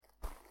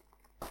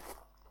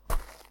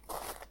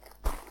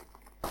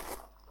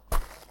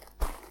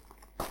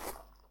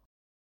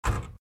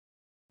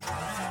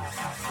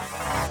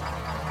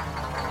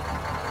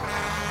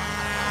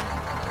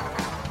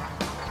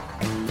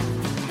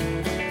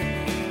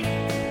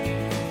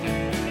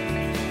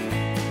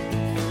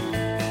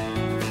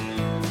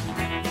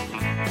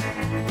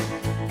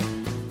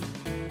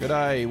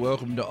G'day,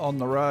 welcome to On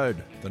the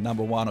Road, the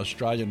number one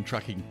Australian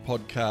trucking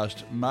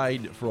podcast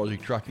made for Aussie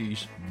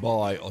truckies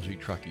by Aussie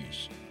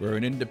truckies. We're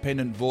an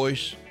independent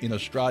voice in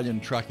Australian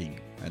trucking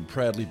and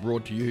proudly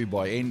brought to you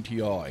by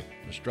NTI,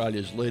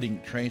 Australia's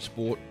leading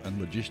transport and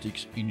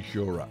logistics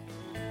insurer.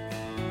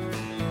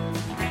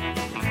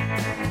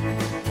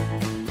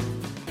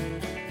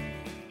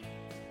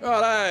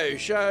 Righto,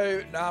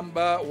 show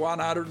number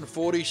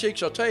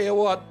 146. I'll tell you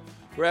what,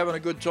 we're having a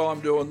good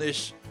time doing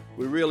this.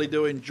 We really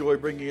do enjoy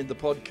bringing in the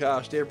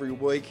podcast every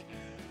week.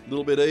 A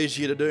little bit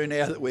easier to do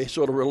now that we're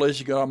sort of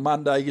releasing it on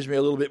Monday. It gives me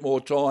a little bit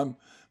more time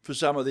for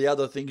some of the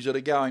other things that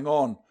are going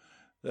on.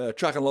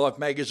 Truck and Life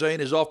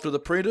magazine is off to the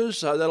printers,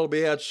 so that'll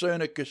be out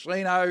soon at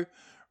Casino.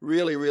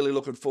 Really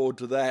looking forward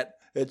to that.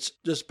 It's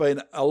just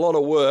been a lot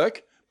of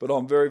work, but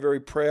I'm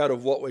very proud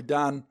of what we've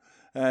done.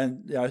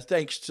 And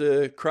thanks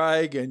to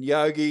Craig and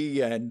Yogi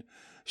and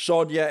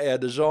Sonia, our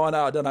designer.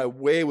 I don't know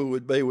where we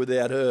would be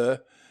without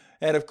her.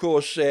 And of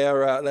course,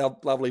 our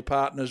lovely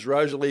partners,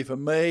 Rosalie for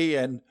me,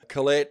 and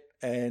Colette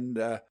and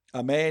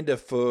Amanda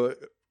for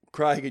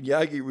Craig and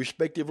Yogi,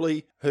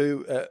 respectively,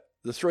 who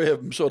the three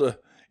of them sort of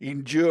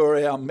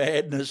endure our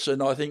madness.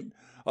 And I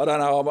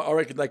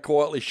reckon they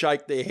quietly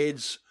shake their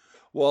heads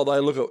while they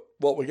look at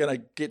what we're going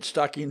to get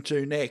stuck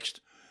into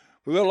next.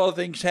 We've got a lot of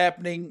things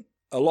happening.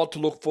 A lot to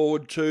look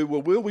forward to.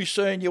 We'll be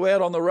seeing you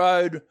out on the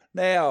road.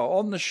 Now,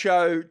 on the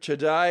show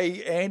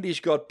today,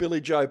 Andy's got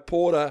Billie-Jo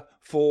Porter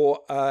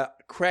for a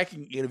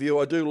cracking interview.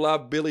 I do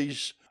love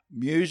Billy's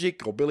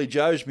music, or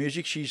Billie-Jo's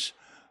music. She's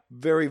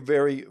very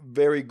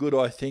good,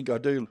 I think. I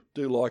do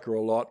like her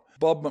a lot.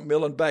 Bob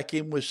McMillan back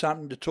in with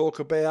something to talk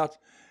about,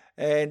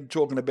 and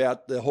talking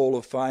about the Hall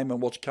of Fame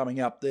and what's coming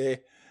up there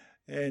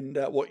and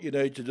what you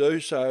need to do.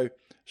 So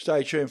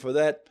stay tuned for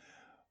that.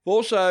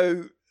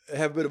 Also,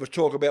 have a bit of a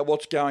talk about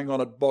what's going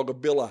on at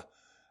Boggabilla.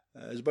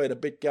 There's been a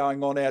bit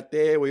going on out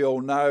there. We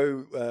all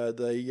know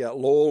the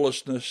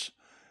lawlessness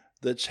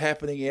that's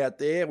happening out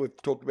there. We've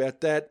talked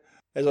about that.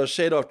 As I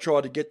said, I've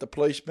tried to get the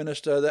police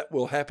minister. That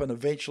will happen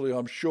eventually,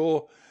 I'm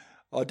sure.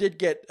 I did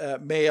get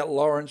Mayor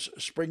Lawrence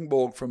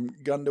Sprinborg from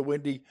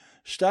Goondiwindi.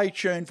 Stay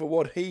tuned for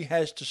what he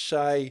has to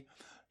say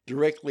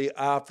directly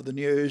after the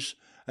news.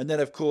 And then,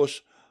 of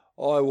course,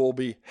 I will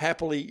be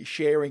happily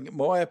sharing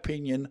my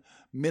opinion,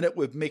 minute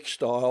with Mick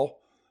style,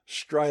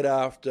 straight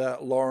after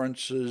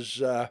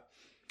Lawrence's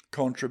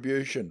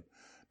contribution.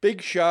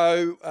 Big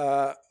show.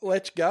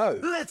 Let's go.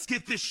 Let's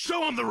get this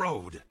show on the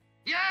road.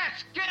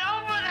 Yes, get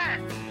over there.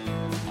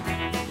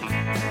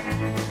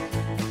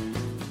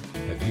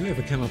 Have you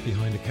ever come up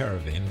behind a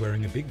caravan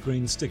wearing a big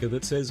green sticker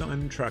that says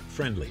I'm truck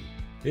friendly?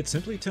 It's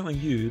simply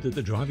telling you that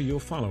the driver you're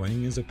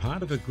following is a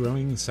part of a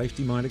growing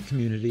safety-minded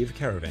community of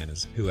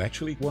caravanners who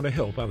actually want to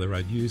help other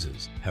road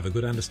users, have a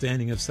good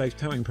understanding of safe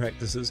towing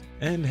practices,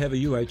 and have a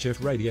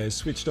UHF radio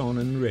switched on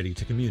and ready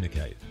to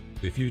communicate.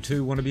 If you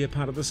too want to be a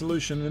part of the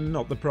solution and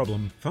not the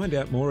problem, find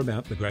out more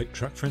about the great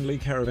truck-friendly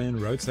caravan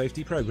road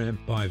safety program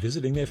by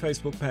visiting their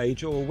Facebook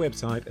page or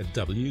website at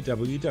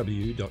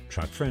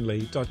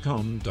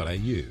www.truckfriendly.com.au.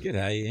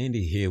 G'day,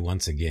 Andy here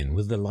once again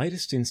with the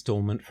latest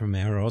instalment from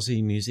our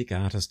Aussie Music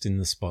Artist in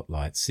the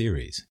Spotlight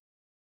series.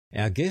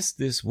 Our guest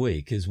this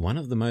week is one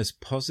of the most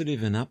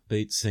positive and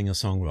upbeat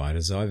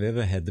singer-songwriters I've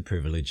ever had the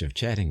privilege of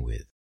chatting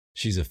with.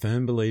 She's a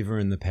firm believer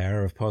in the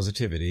power of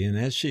positivity, and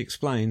as she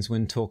explains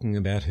when talking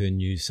about her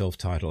new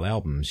self-titled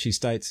album, she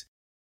states,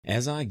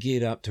 "As I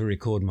geared up to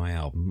record my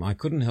album, I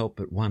couldn't help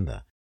but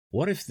wonder,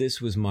 what if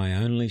this was my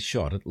only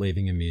shot at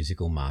leaving a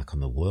musical mark on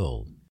the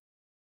world?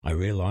 I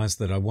realised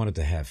that I wanted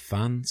to have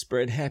fun,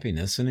 spread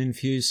happiness, and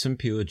infuse some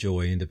pure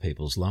joy into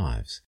people's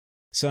lives.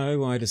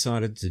 So I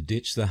decided to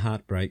ditch the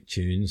heartbreak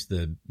tunes,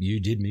 the You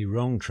Did Me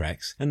Wrong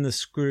tracks, and the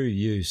Screw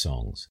You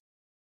songs.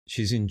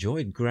 She's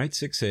enjoyed great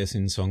success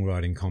in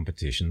songwriting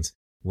competitions,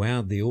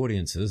 wowed the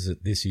audiences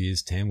at this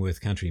year's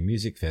Tamworth Country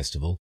Music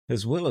Festival,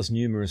 as well as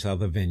numerous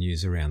other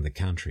venues around the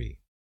country.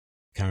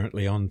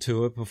 Currently on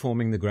tour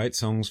performing the great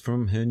songs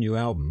from her new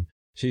album,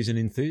 she's an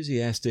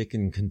enthusiastic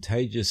and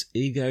contagious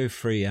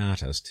ego-free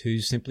artist who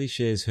simply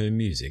shares her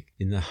music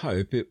in the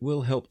hope it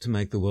will help to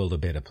make the world a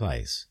better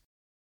place.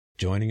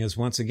 Joining us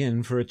once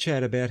again for a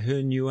chat about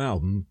her new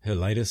album, her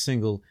latest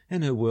single,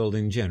 and her world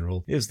in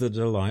general is the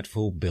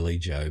delightful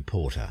Billie-Jo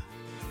Porter.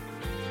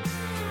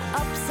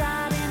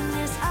 Upside in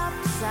is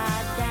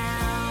upside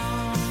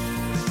down.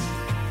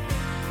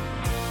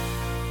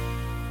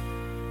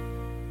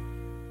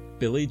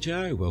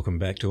 Billie-Jo, welcome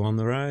back to On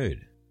the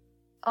Road.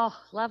 Oh,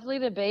 lovely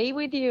to be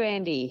with you,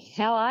 Andy.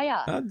 How are you?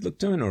 Look,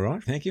 doing all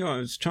right, thank you. I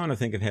was trying to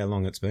think of how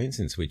long it's been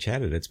since we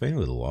chatted. It's been a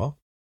little while.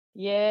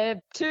 Yeah,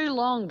 too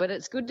long, but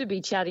it's good to be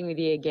chatting with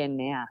you again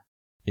now.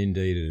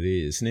 Indeed it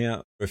is.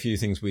 Now, a few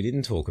things we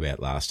didn't talk about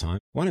last time.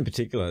 One in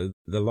particular,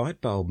 the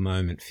light bulb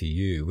moment for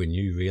you when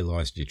you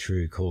realised your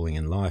true calling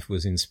in life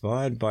was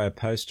inspired by a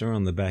poster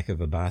on the back of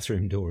a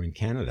bathroom door in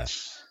Canada.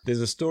 There's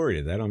a story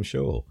to that, I'm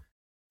sure.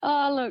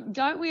 Oh, look,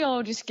 don't we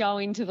all just go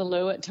into the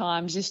loo at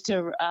times just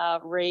to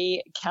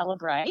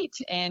recalibrate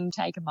and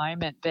take a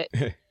moment? But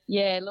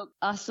Yeah, look,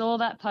 I saw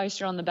that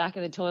poster on the back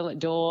of the toilet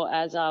door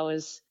as I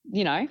was,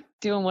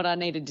 doing what I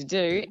needed to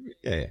do.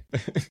 Yeah.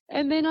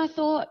 And then I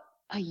thought,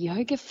 a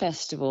yoga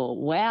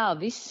festival. Wow,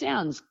 this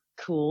sounds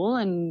cool.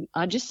 And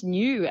I just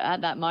knew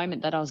at that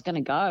moment that I was going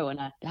to go, and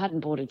I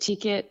hadn't bought a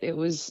ticket. It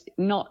was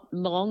not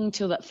long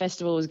till that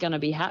festival was going to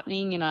be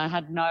happening, and I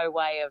had no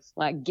way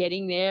of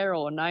getting there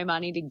or no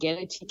money to get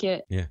a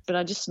ticket. Yeah. But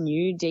I just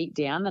knew deep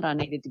down that I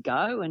needed to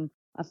go, and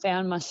I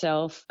found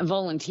myself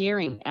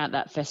volunteering at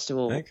that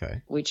festival,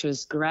 which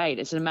was great.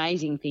 It's an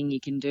amazing thing you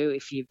can do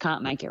if you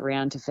can't make it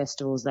around to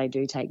festivals. They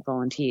do take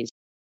volunteers.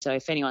 So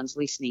if anyone's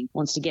listening,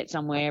 wants to get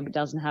somewhere but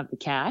doesn't have the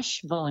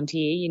cash,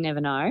 volunteer, you never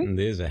know. And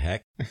there's a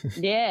hack.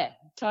 Yeah,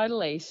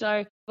 totally.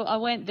 So I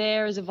went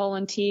there as a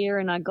volunteer,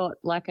 and I got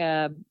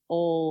a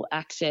all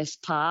access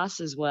pass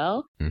as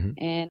well.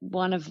 Mm-hmm. And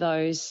one of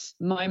those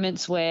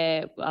moments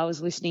where I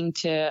was listening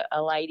to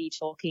a lady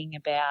talking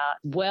about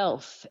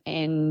wealth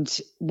and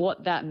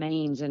what that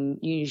means. And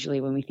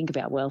usually when we think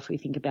about wealth, we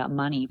think about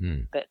money,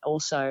 but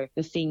also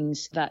the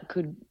things that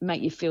could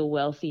make you feel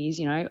wealthy is,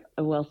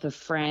 a wealth of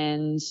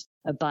friends,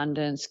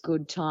 abundance,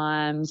 good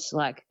times,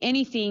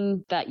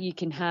 anything that you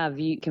can have,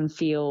 you can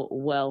feel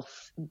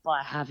wealth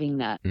by having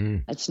that.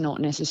 It's not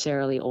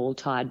necessarily all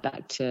tied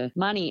back to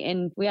money.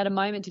 And we had a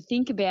moment to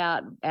think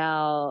about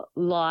our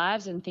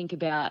lives and think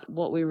about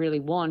what we really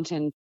want.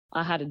 And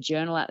I had a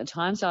journal at the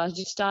time, so I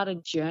just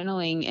started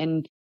journaling,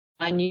 and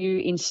I knew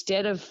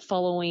instead of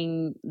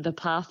following the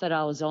path that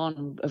I was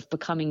on of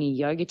becoming a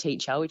yoga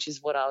teacher, which is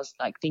what I was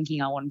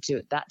thinking I wanted to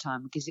at that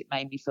time because it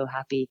made me feel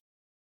happy,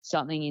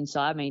 something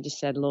inside me just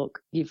said, look,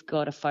 you've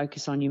got to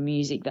focus on your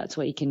music. That's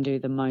what you can do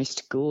the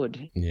most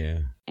good. Yeah.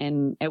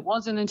 And it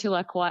wasn't until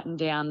I quietened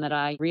down that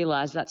I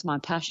realized that's my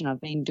passion.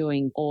 I've been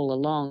doing all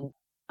along.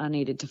 I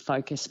needed to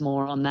focus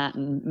more on that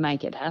and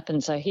make it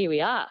happen. So here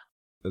we are.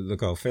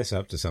 Look, I'll fess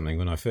up to something.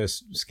 When I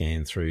first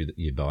scanned through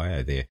your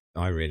bio there,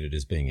 I read it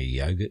as being a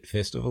yogurt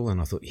festival, and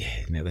I thought,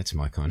 yeah, now that's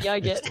my kind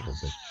of festival.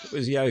 But it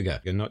was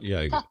yoga and not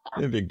yoga.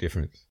 A big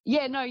difference.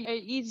 Yeah, no, it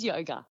is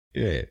yoga.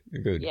 Yeah,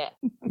 good. Yeah.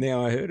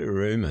 Now, I heard a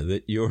rumour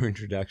that your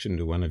introduction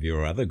to one of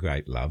your other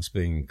great loves,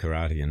 being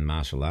karate and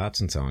martial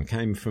arts and so on,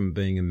 came from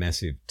being a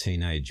massive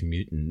Teenage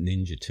Mutant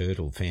Ninja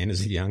Turtle fan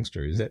as a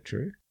youngster. Is that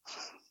true?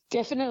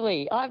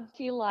 Definitely. I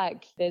feel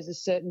like there's a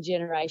certain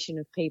generation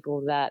of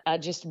people that are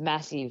just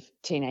massive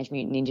Teenage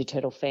Mutant Ninja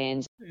Turtle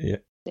fans. Yeah.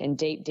 And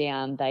deep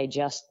down, they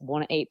just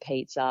want to eat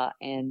pizza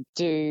and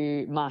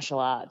do martial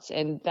arts.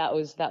 And that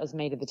was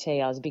me to the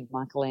T. I was a big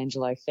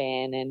Michelangelo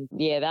fan. And,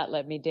 yeah, that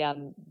led me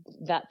down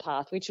that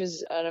path, which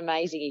was an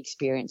amazing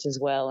experience as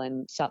well,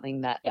 and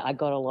something that I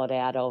got a lot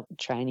out of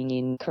training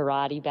in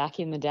karate back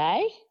in the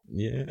day.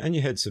 Yeah, and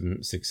you had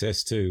some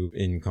success too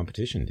in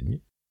competition, didn't you?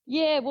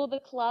 Yeah, well,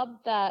 the club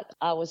that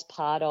I was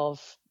part of,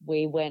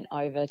 we went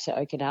over to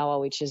Okinawa,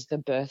 which is the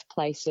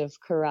birthplace of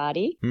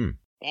karate.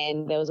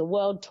 And there was a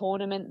world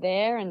tournament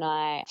there, and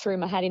I threw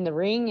my hat in the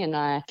ring and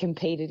I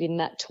competed in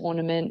that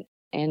tournament.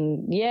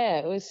 And, yeah,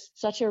 it was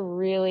such a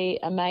really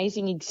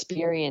amazing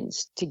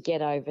experience to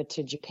get over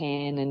to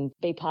Japan and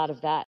be part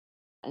of that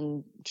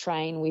and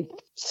train with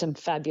some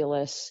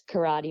fabulous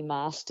karate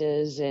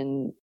masters.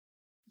 And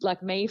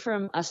me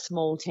from a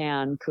small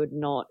town could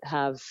not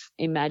have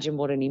imagined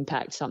what an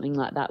impact something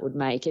like that would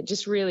make. It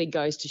just really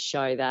goes to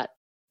show that,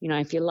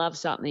 if you love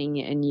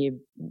something and you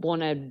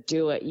want to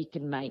do it, you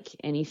can make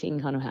anything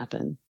kind of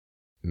happen.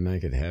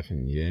 Make it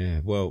happen,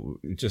 yeah. Well,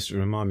 just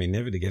remind me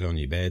never to get on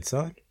your bad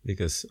side,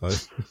 because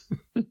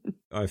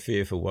I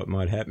fear for what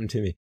might happen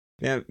to me.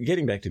 Now,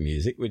 getting back to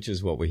music, which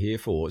is what we're here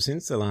for,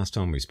 since the last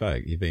time we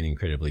spoke, you've been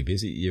incredibly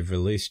busy. You've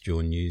released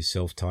your new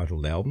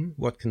self-titled album.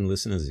 What can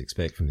listeners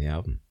expect from the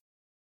album?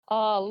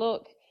 Oh,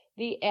 look,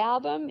 the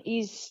album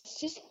is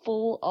just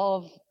full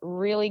of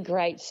really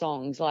great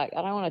songs. I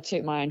don't want to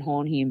toot my own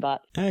horn here,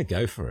 but... Oh,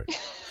 go for it.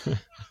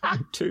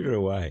 Toot it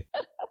away.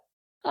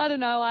 I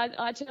don't know.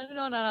 I turn it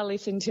on and I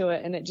listen to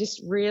it, and it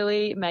just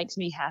really makes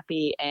me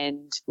happy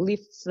and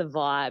lifts the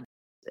vibe.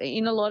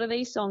 In a lot of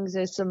these songs,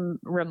 there's some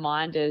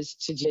reminders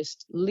to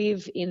just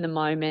live in the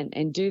moment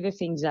and do the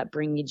things that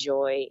bring you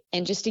joy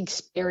and just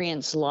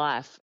experience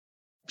life.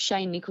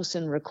 Shane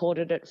Nicholson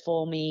recorded it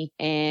for me,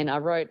 and I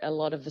wrote a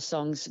lot of the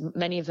songs,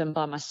 many of them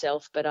by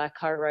myself, but I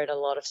co-wrote a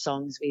lot of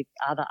songs with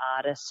other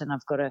artists, and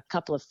I've got a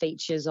couple of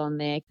features on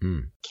there.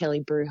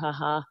 Kelly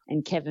Bruhaha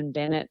and Kevin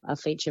Bennett are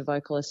feature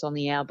vocalists on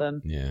the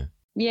album. Yeah.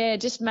 Yeah,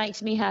 it just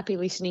makes me happy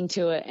listening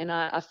to it, and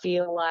I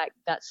feel like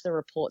that's the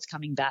reports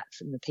coming back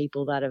from the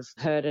people that have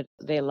heard it.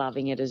 They're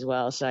loving it as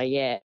well. So,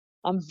 yeah,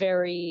 I'm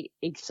very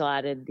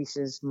excited. This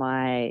is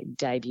my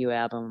debut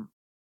album.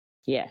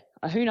 Yeah,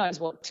 who knows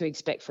what to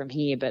expect from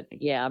here, but,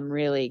 yeah, I'm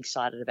really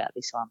excited about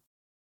this one.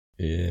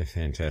 Yeah,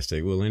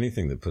 fantastic. Well,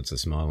 anything that puts a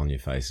smile on your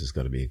face has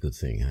got to be a good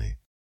thing, eh?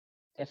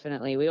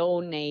 Definitely. We all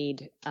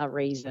need a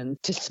reason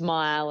to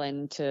smile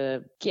and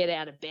to get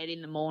out of bed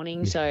in the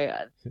morning. So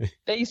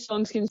these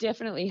songs can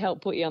definitely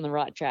help put you on the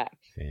right track.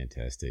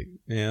 Fantastic.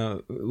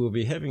 Now, we'll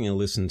be having a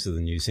listen to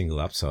the new single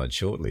Upside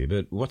shortly,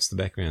 but what's the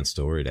background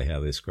story to how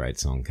this great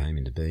song came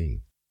into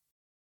being?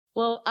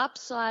 Well,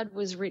 Upside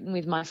was written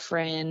with my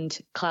friend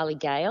Kylie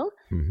Gale,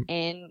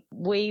 and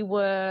we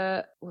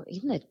were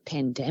in the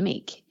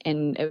pandemic,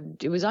 and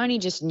it was only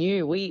just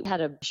new. We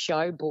had a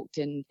show booked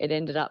and it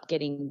ended up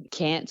getting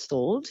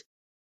cancelled.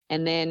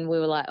 And then we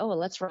were like, oh, well,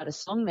 let's write a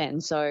song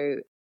then. So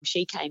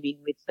she came in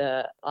with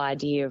the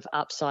idea of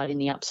Upside in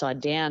the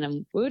Upside Down,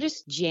 and we were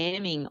just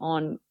jamming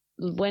on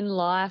when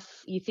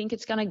life, you think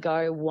it's going to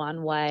go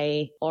one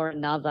way or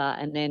another,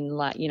 and then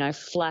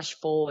flash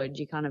forward,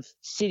 you're kind of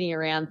sitting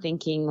around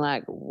thinking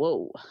like,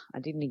 whoa, I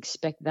didn't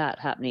expect that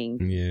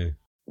happening.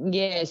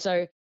 Yeah.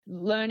 So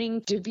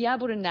learning to be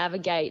able to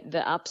navigate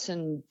the ups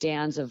and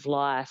downs of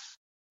life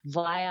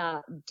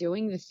via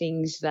doing the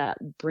things that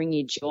bring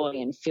you joy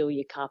and fill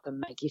your cup and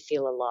make you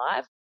feel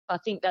alive. I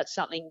think that's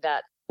something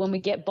that when we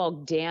get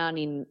bogged down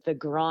in the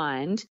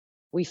grind,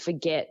 we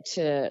forget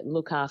to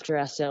look after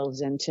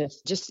ourselves and to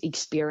just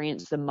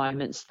experience the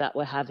moments that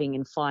we're having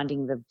and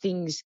finding the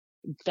things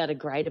that are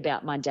great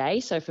about my day.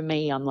 So for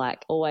me, I'm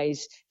like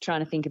always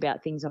trying to think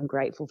about things I'm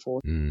grateful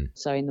for.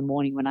 So in the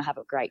morning when I have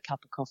a great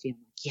cup of coffee, I'm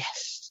like,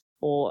 yes.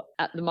 Or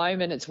at the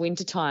moment it's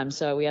winter time,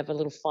 so we have a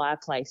little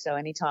fireplace. So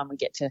anytime we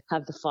get to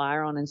have the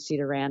fire on and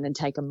sit around and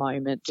take a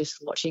moment just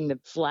watching the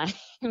flames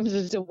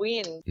as the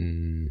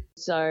wind.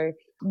 So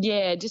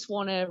yeah, just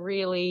want to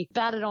really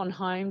bat it on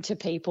home to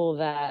people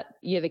that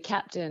you're the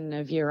captain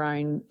of your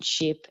own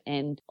ship,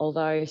 and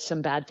although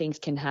some bad things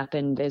can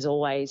happen, there's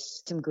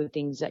always some good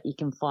things that you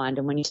can find.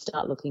 And when you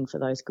start looking for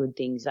those good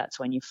things, that's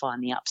when you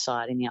find the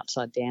upside in the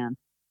Upside Down.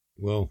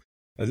 Well,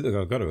 look,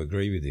 I've got to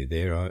agree with you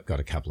there. I've got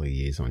a couple of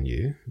years on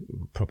you,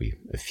 probably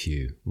a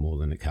few more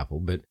than a couple.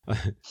 But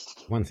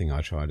one thing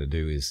I try to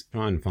do is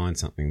try and find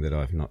something that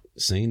I've not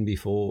seen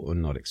before or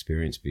not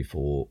experienced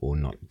before or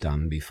not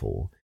done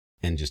before,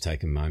 and just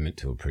take a moment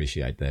to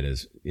appreciate that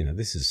as,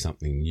 this is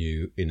something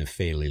new in a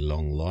fairly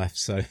long life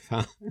so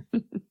far,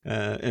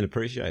 and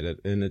appreciate it.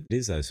 And it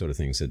is those sort of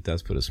things that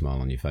does put a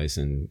smile on your face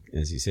and,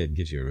 as you said,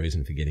 gives you a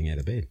reason for getting out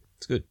of bed.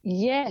 It's good.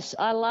 Yes,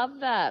 I love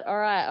that. All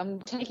right,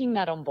 I'm taking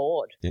that on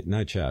board. Yeah,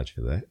 no charge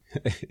for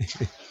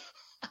that.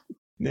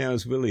 Now,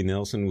 as Willie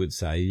Nelson would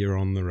say, you're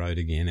on the road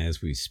again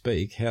as we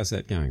speak. How's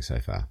that going so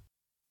far?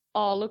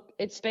 Oh, look,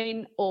 it's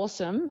been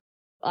awesome.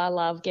 I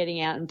love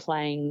getting out and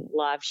playing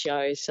live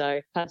shows. So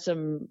I've had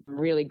some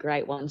really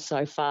great ones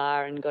so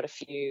far and got a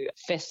few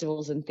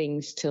festivals and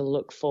things to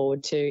look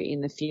forward to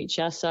in the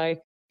future. So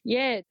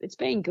yeah, it's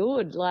been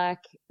good.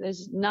 Like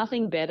there's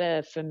nothing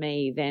better for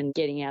me than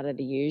getting out of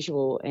the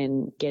usual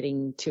and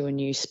getting to a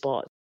new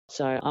spot.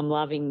 So I'm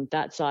loving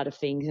that side of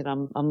things, and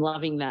I'm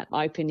loving that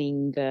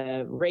opening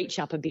the reach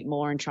up a bit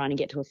more and trying to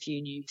get to a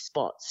few new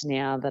spots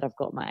now that I've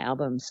got my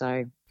album.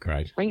 So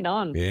great. Bring it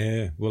on.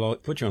 Yeah. Well, I'll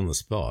put you on the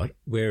spot.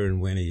 Where and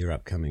when are your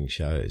upcoming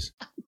shows?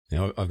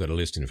 Now, I've got a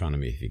list in front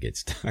of me if you get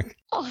stuck.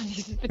 Oh,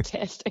 this is the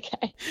test.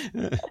 Okay.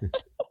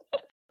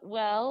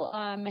 Well,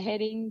 I'm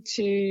heading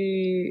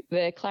to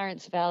the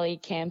Clarence Valley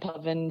Camp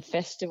Oven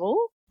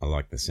Festival. I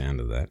like the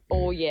sound of that.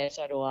 Oh, yeah,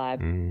 so do I.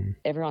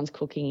 Everyone's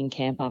cooking in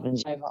camp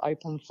ovens over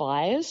open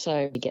fires, so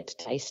you get to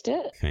taste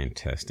it.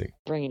 Fantastic.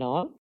 Bring it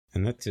on.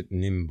 And that's at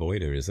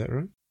Nimboida, is that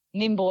right?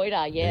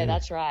 Nimboida, yeah,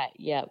 that's right.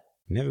 Yep.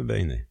 Never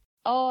been there.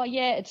 Oh,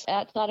 yeah, it's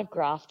outside of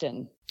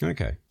Grafton.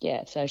 Okay.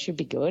 Yeah, so it should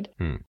be good.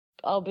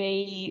 I'll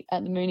be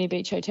at the Mooney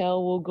Beach Hotel,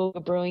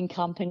 Woolgoolga Brewing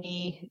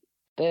Company,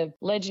 the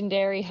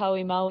legendary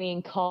Hoey Moey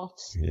and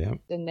Coffs,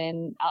 and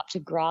then up to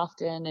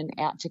Grafton and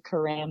out to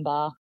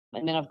Karamba.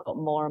 And then I've got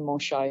more and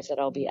more shows that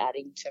I'll be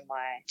adding to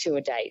my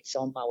tour dates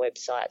on my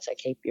website, so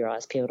keep your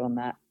eyes peeled on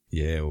that.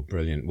 Yeah, well,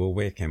 brilliant. Well,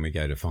 where can we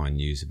go to find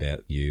news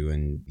about you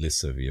and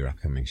lists of your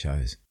upcoming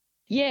shows?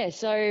 Yeah,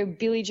 so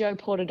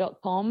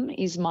BillieJoPorter.com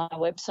is my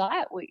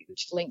website,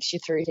 which links you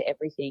through to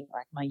everything,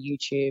 like my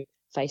YouTube,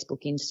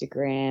 Facebook,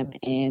 Instagram,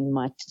 and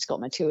it's got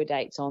my tour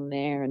dates on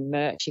there and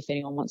merch if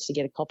anyone wants to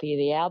get a copy of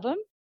the album.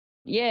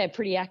 Yeah,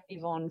 pretty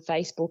active on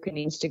Facebook and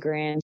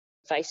Instagram.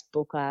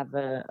 Facebook, I have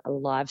a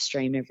live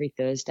stream every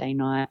Thursday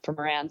night from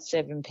around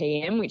 7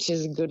 p.m, which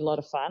is a good lot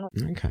of fun.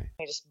 Okay.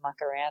 We just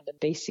muck around and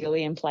be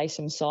silly and play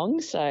some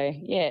songs. So,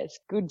 yeah, it's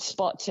a good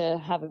spot to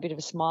have a bit of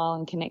a smile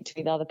and connect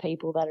with other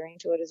people that are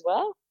into it as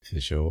well. For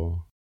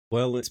sure.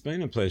 Well, it's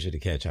been a pleasure to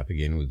catch up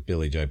again with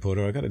Billie-Jo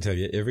Porter. I've got to tell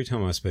you, every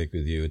time I speak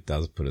with you, it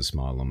does put a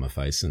smile on my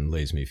face and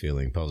leaves me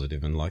feeling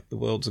positive and like the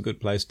world's a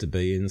good place to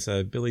be in.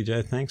 So,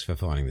 Billie-Jo, thanks for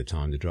finding the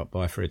time to drop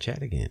by for a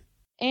chat again.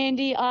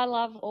 Andy, I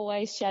love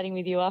always chatting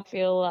with you. I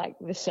feel like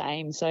the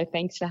same, so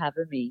thanks for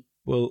having me.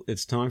 Well,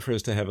 it's time for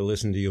us to have a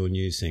listen to your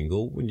new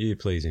single. Would you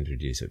please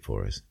introduce it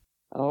for us?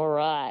 All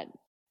right.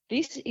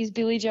 This is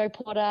Billie-Jo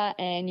Porter,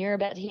 and you're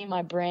about to hear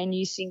my brand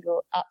new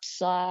single,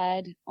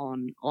 Upside,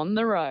 on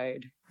the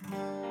Road.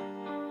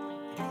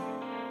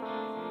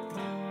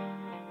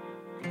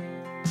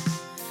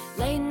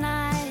 Late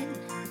night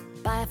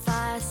by a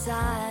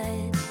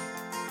fireside,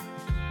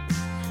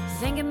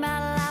 thinking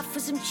about life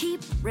with some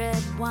cheap red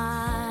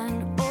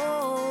wine.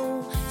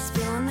 Oh,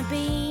 spilling the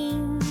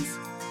beans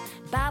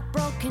about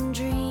broken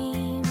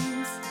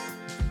dreams.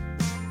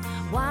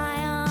 Why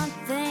aren't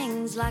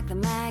things like the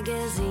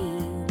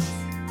magazines?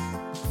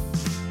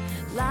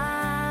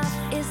 Life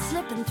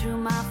running through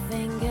my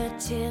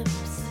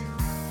fingertips.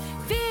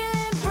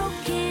 Feeling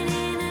broken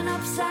in an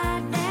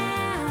upside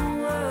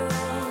down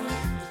world.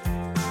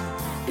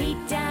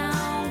 Beat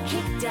down,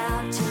 kicked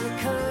out to the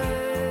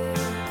curb.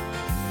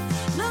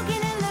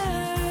 Looking to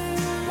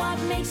learn what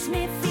makes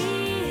me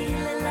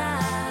feel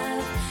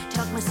alive.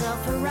 Talk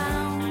myself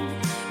around,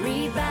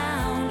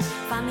 rebound,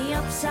 find the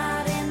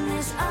upside in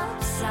this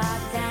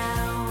upside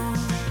down.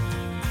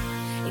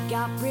 It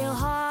got real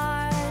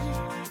hard,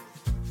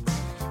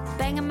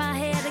 banging my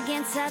head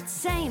against that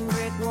same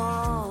brick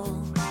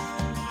wall.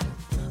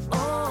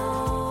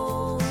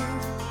 Oh,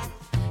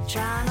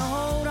 trying to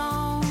hold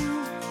on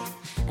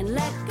and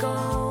let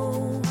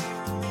go.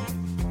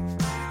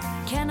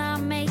 Can I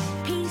make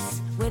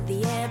peace with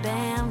the ebb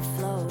and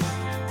flow?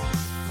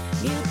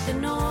 Mute the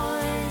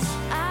noise,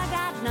 I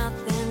got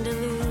nothing to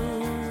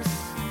lose.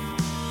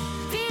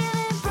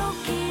 Feeling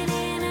broken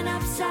in an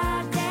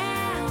upside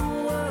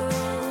down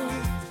world.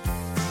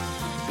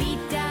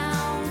 Beat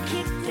down,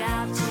 kicked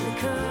out to the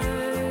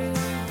curb.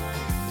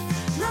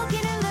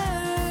 Looking to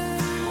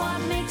learn what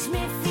makes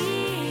me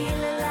feel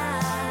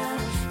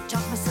alive.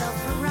 Talk myself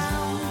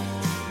around,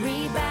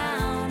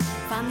 rebound,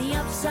 find the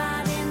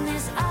upside in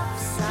this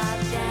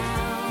upside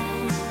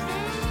down.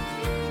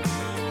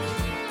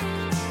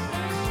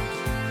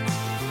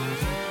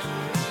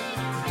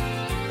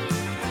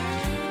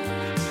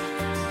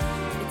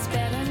 It's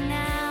better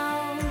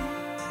now.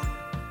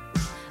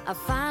 I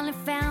finally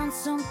found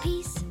some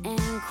peace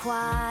and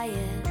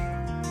quiet.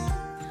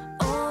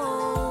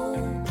 Oh,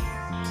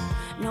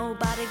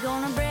 nobody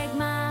gonna break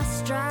my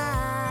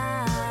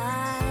stride.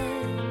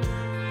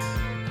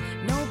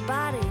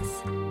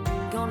 Nobody's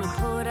gonna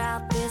put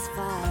out this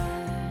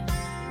fire.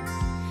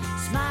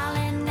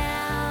 Smiling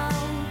now,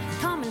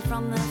 coming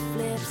from the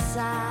flip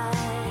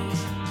side.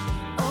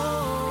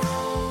 Oh,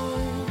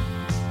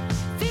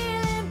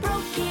 feeling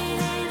broken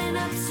in an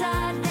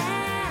upside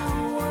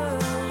down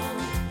world.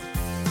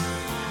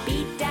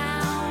 Beat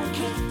down,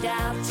 kicked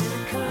out to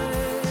the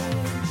curb.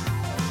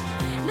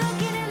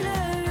 Looking to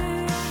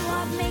learn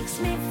what makes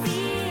me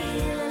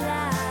feel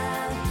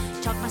alive.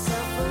 Talk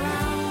myself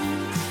around,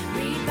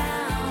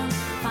 rebound,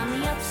 find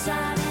the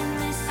upside in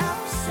this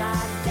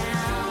upside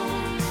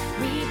down.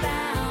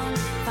 Rebound,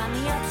 find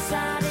the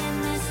upside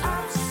in this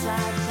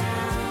upside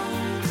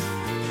down.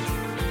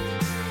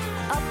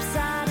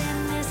 Upside in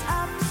this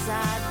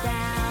upside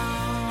down.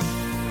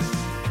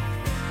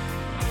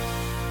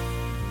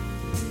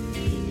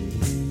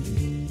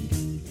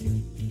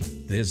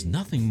 There's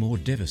nothing more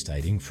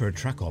devastating for a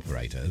truck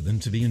operator than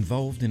to be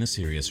involved in a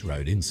serious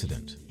road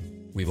incident.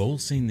 We've all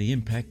seen the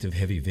impact of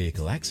heavy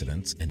vehicle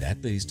accidents, and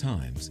at these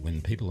times,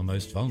 when people are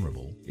most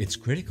vulnerable, it's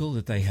critical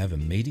that they have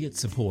immediate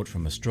support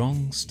from a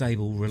strong,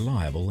 stable,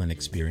 reliable and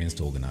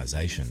experienced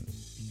organisation.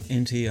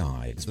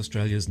 NTI is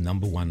Australia's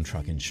 #1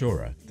 truck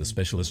insurer, the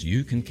specialist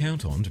you can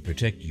count on to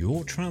protect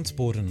your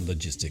transport and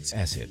logistics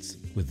assets,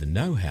 with the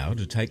know-how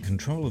to take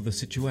control of the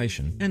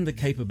situation and the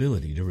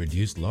capability to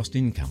reduce lost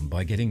income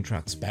by getting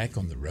trucks back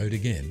on the road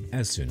again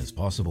as soon as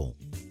possible.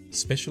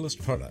 Specialist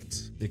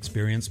products,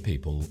 experienced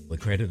people,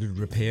 accredited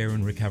repair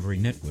and recovery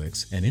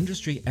networks, and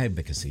industry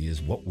advocacy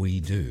is what we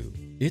do.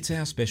 It's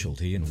our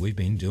specialty and we've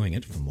been doing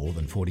it for more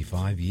than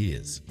 45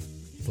 years.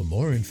 For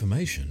more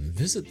information,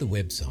 visit the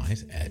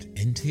website at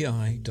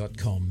nti.com.au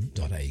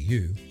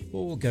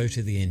or go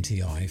to the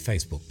NTI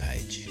Facebook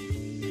page.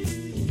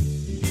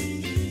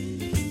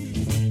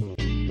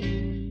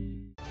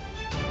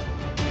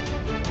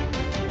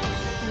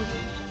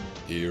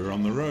 Here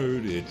on the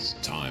road, it's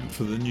time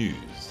for the news.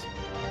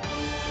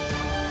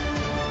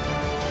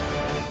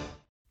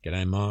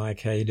 G'day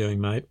Mike, how you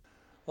doing mate?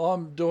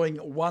 I'm doing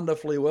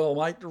wonderfully well,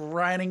 mate.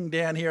 Raining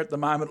down here at the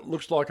moment. It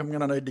looks like I'm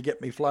going to need to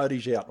get me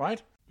floaties out,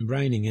 mate.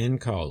 Raining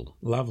and cold,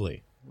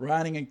 lovely.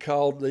 Raining and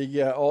cold.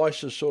 The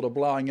ice is sort of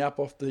blowing up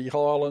off the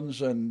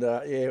highlands, and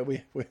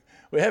we're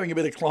having a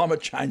bit of climate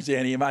change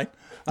down here, mate.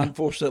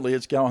 Unfortunately,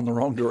 it's going the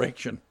wrong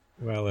direction.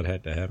 Well, it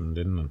had to happen,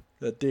 didn't it?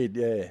 It did,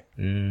 yeah.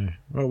 Yeah.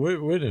 Well,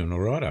 we're doing all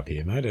right up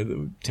here, mate.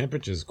 The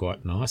temperature's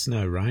quite nice,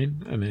 no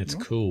rain. I mean, it's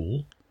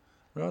cool.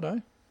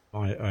 Righto.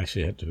 I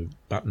actually had to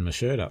button my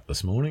shirt up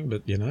this morning,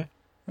 but you know.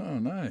 Oh,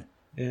 no.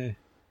 Yeah.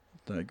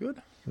 No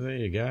good. There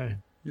you go.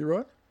 You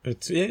right?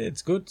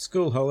 It's good.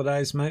 School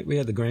holidays, mate. We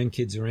had the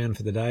grandkids around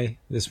for the day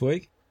this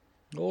week.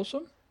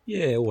 Awesome.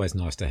 Yeah, always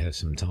nice to have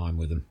some time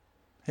with them.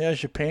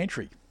 How's your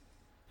pantry?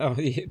 Oh,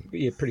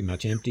 yeah, pretty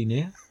much empty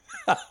now.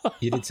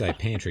 You did say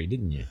pantry,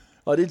 didn't you?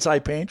 I did say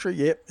pantry,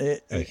 yep.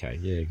 Okay,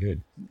 yeah,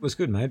 good. It was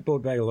good, mate.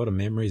 Brought back a lot of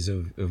memories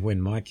of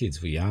when my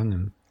kids were young.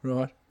 And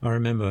right. I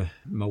remember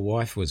my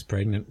wife was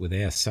pregnant with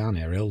our son,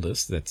 our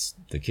eldest. That's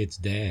the kid's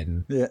dad.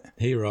 And yeah.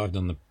 He arrived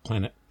on the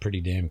planet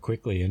pretty damn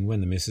quickly. And when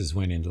the missus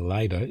went into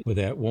labour,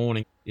 without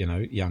warning, you know,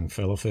 young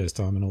fella, first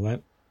time and all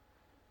that.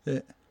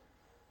 Yeah.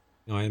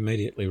 I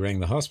immediately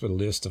rang the hospital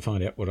just to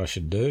find out what I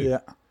should do.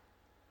 Yeah.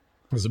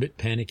 I was a bit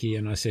panicky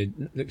and I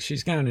said, look,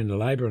 she's going into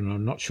labour and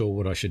I'm not sure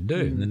what I should do.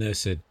 And the nurse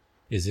said,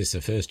 is this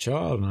her first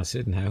child? And I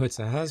said, no, it's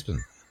her husband.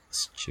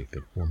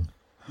 Stupid woman.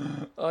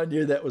 I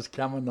knew that was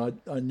coming.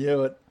 I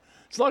knew it.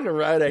 It's like a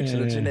road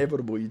accident. It's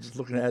inevitable. You're just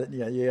looking at it and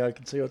you go, yeah, I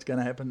can see what's going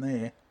to happen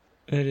there.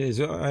 It is.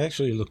 I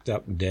actually looked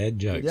up dad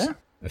jokes. Yeah?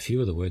 A few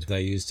of the words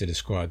they used to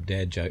describe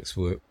dad jokes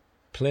were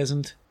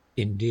pleasant,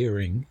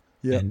 endearing,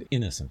 and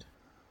innocent.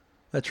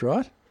 That's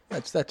right.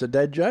 That's a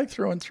dad joke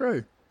through and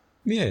through.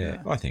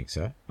 Yeah, I think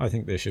so. I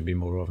think there should be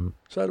more of them.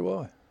 So do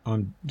I.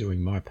 I'm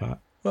doing my part.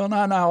 Well,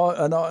 no,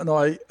 and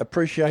I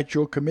appreciate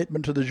your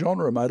commitment to the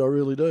genre, mate. I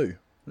really do.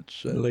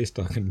 It's the least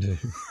I can do.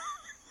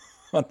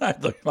 I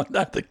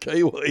know the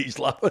Kiwis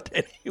love it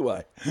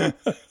anyway.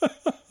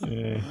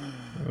 Yeah.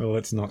 Well,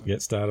 let's not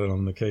get started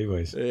on the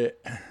Kiwis.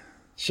 Yeah.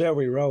 Shall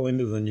we roll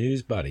into the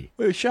news, buddy?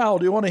 Well, Charles,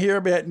 do you want to hear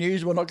about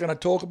news we're not going to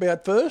talk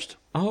about first?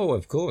 Oh,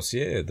 of course,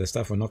 yeah. The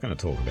stuff we're not going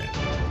to talk about.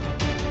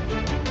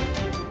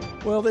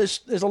 Well,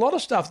 there's a lot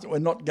of stuff that we're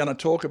not going to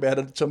talk about.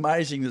 It's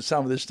amazing that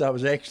some of this stuff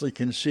is actually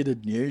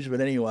considered news. But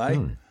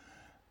anyway,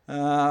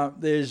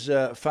 there's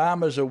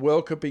farmers are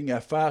welcoming a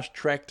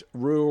fast-tracked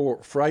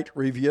rural freight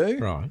review.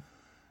 Right.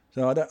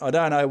 So I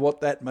don't know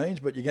what that means,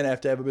 but you're going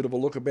to have a bit of a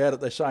look about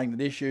it. They're saying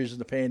that issues in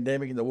the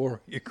pandemic and the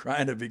war in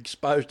Ukraine have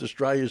exposed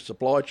Australia's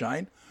supply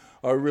chain.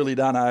 I really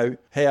don't know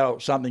how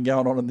something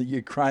going on in the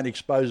Ukraine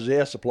exposes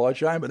our supply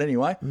chain, but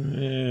anyway.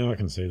 Yeah, I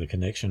can see the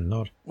connection,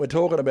 not. We're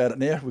talking about it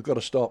now. We've got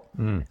to stop.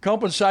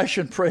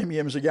 Compensation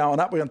premiums are going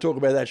up. We're going to talk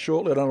about that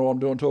shortly. I don't know what I'm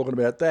doing talking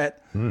about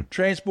that.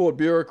 Transport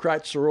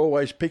bureaucrats are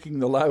always picking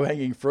the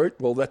low-hanging fruit.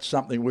 Well, that's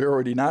something we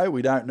already know.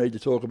 We don't need to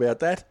talk about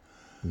that.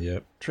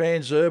 Yep.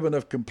 Transurban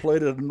have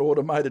completed an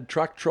automated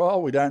truck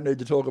trial. We don't need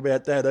to talk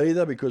about that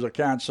either because I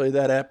can't see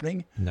that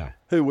happening. No.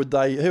 Who would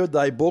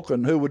they book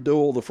and who would do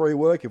all the free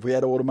work if we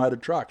had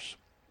automated trucks?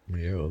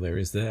 Yeah, well, there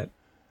is that.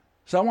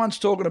 Someone's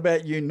talking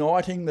about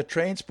uniting the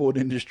transport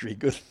industry.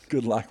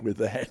 Good luck with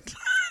that.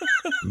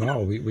 No,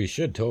 we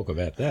should talk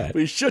about that.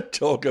 We should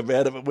talk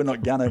about it, but we're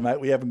not going to, mate.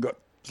 We haven't got,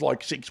 it's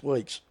like 6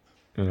 weeks.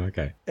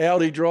 Okay.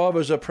 Audi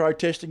drivers are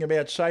protesting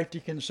about safety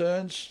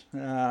concerns.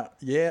 I'd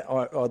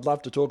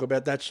love to talk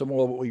about that some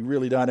more, but we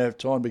really don't have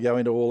time to go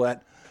into all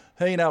that.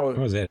 What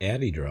was that,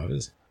 Audi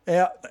drivers?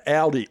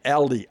 Aldi,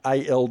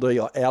 A-L-D,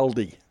 or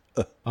Aldi.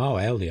 Oh,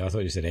 Aldi. I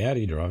thought you said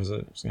Audi drivers.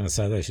 I was going to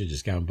say they should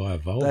just go and buy a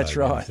Volvo. That's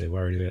right. If they're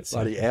worried about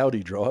safety. Bloody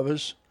Audi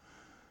drivers.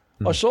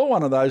 I saw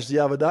one of those the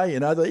other day. You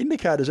know, the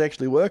indicators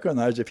actually work on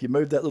those if you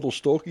move that little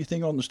stalky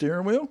thing on the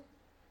steering wheel.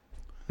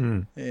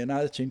 Yeah,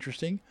 no, that's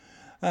interesting.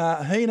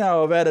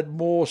 Hino have added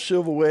more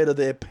silverware to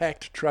their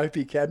packed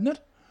trophy cabinet.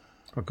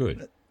 Oh,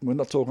 good. We're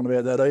not talking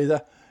about that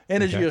either.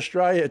 Energy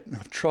Australia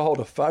trialled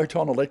a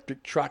photon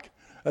electric truck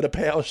at a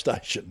power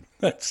station.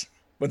 We're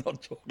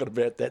not talking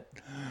about that.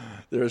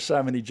 There are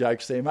so many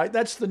jokes there, mate.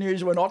 That's the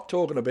news we're not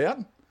talking about.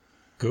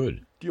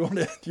 Good. Do you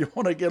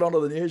want to get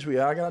onto the news we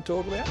are going to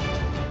talk about?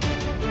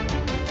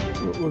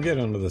 We'll get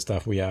onto the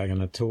stuff we are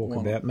going to talk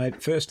about,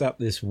 mate. First up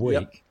this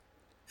week,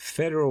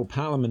 federal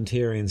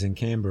parliamentarians in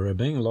Canberra are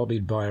being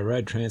lobbied by a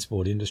road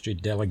transport industry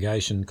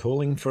delegation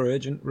calling for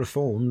urgent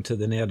reform to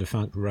the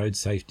now-defunct Road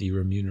Safety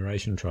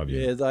Remuneration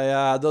Tribunal. Yeah, they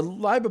are. The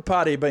Labor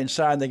Party have been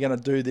saying they're going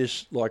to do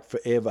this like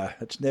forever.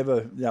 It's never,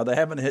 they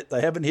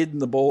haven't hidden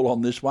the ball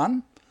on this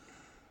one.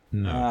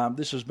 No.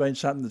 This has been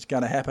something that's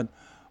going to happen.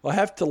 I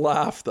have to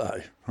laugh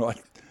though,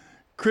 right?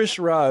 Chris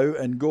Rowe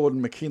and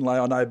Gordon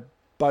McKinlay, I know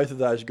both of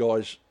those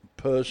guys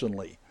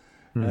personally,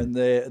 and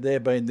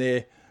they've been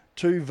there.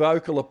 Two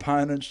vocal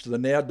opponents to the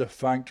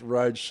now-defunct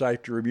Road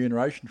Safety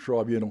Remuneration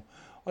Tribunal.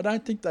 I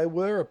don't think they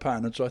were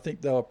opponents. I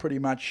think they were pretty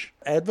much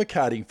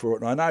advocating for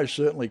it. And I know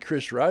certainly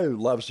Chris Rowe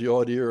loves the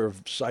idea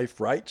of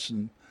safe rates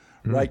and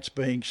rates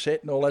being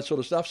set and all that sort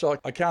of stuff. So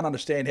I can't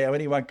understand how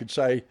anyone could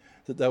say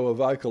that they were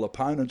vocal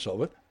opponents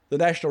of it. The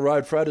National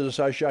Road Freighters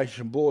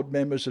Association board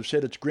members have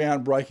said it's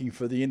groundbreaking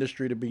for the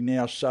industry to be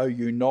now so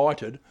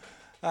united.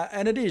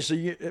 And it is.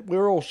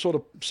 We're all sort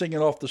of singing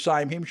off the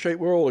same hymn sheet.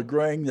 We're all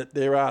agreeing that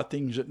there are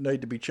things that need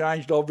to be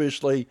changed.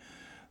 Obviously,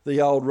 the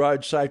old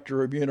Road Safety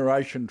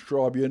Remuneration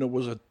Tribunal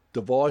was a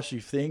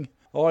divisive thing.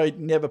 I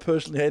never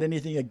personally had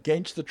anything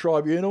against the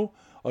tribunal.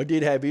 I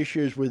did have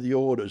issues with the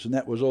orders, and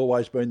that was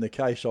always been the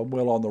case. I'm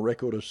well on the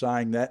record of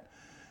saying that.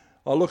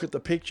 I look at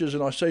the pictures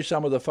and I see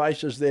some of the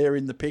faces there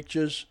in the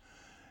pictures,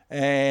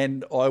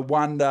 and I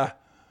wonder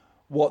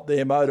what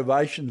their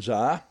motivations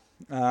are.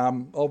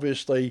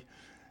 Obviously,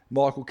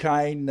 Michael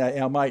Caine,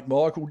 our mate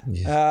Michael,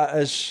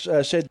 has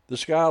said the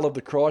scale of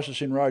the crisis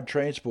in road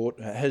transport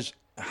has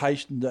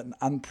hastened an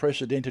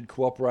unprecedented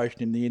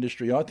cooperation in the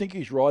industry. I think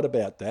he's right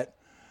about that.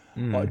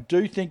 I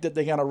do think that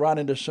they're going to run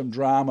into some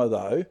drama,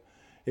 though,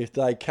 if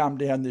they come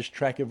down this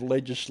track of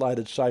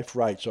legislated safe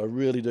rates. I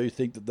really do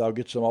think that they'll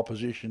get some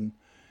opposition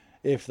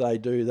if they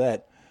do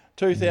that.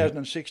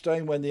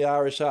 2016, when the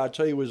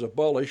RSRT was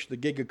abolished, the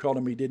gig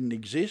economy didn't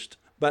exist.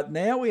 But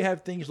now we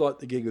have things like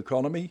the gig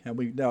economy, and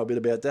we know a bit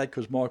about that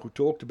because Michael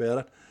talked about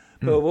it.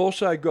 But we've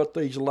also got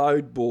these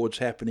load boards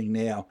happening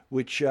now,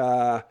 which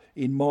are,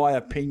 in my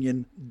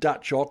opinion,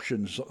 Dutch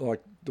auctions.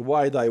 Like the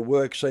way they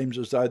work seems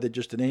as though they're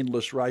just an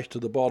endless race to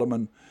the bottom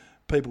and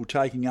people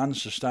taking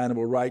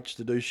unsustainable rates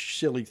to do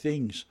silly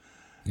things.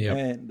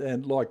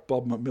 And like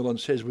Bob McMillan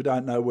says, we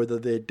don't know whether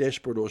they're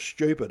desperate or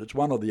stupid. It's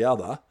one or the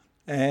other.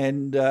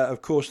 And,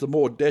 of course, the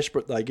more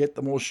desperate they get,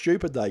 the more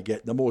stupid they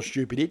get, the more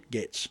stupid it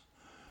gets.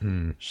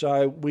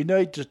 So we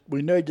need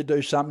to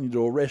do something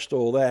to arrest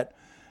all that.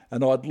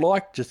 And I'd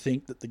like to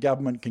think that the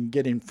government can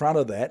get in front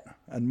of that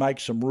and make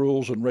some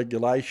rules and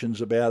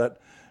regulations about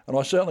it. And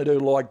I certainly do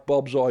like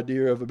Bob's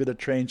idea of a bit of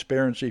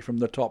transparency from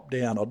the top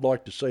down. I'd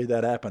like to see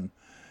that happen.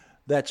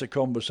 That's a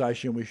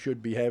conversation we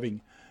should be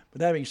having.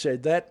 But having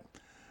said that,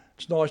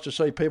 it's nice to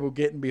see people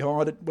getting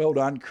behind it. Well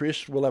done,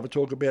 Chris. We'll have a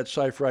talk about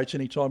safe rates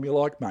anytime you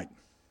like, mate.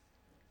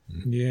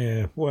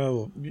 Yeah,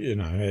 well, you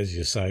know, as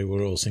you say,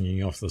 we're all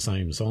singing off the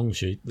same song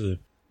sheet. The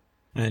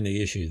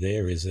only issue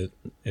there is that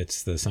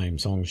it's the same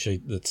song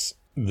sheet that's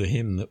the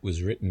hymn that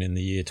was written in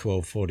the year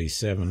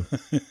 1247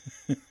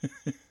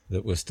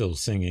 that we're still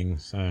singing.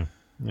 So,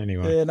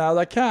 anyway. Yeah, no,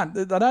 they can't.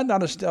 They don't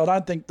understand. I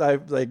don't think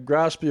they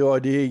grasp the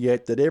idea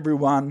yet that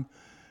everyone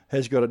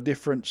has got a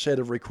different set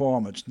of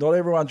requirements. Not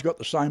everyone's got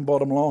the same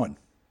bottom line.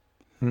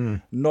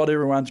 Not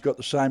everyone's got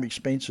the same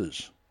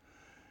expenses.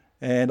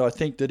 And I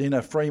think that in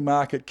a free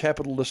market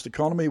capitalist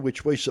economy,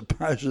 which we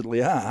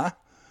supposedly are,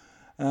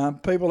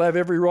 people have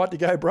every right to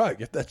go broke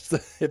if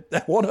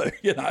they want to,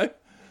 you know.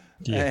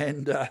 Yeah.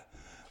 And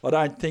I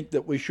don't think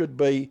that we should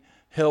be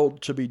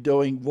held to be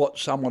doing what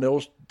someone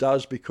else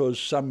does because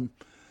some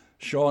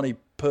shiny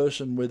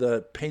person with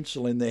a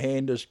pencil in their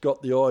hand has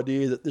got the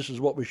idea that this is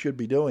what we should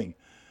be doing.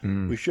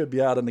 We should be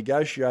able to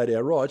negotiate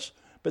our rights,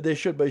 but there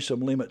should be some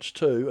limits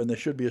too, and there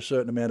should be a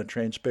certain amount of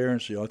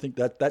transparency. I think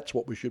that's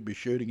what we should be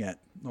shooting at.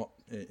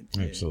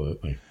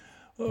 Absolutely.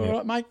 All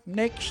right, mate,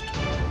 next.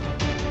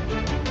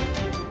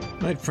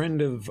 Mate,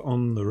 friend of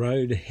On the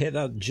Road,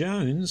 Heather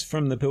Jones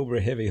from the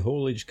Pilbara Heavy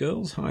Haulage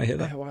Girls. Hi,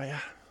 Heather. How are you?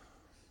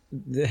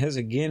 There has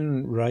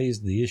again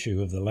raised the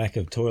issue of the lack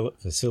of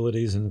toilet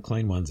facilities and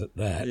clean ones at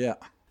that. Yeah.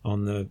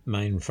 On the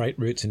main freight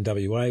routes in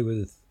WA,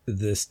 with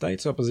the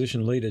state's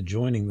opposition leader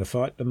joining the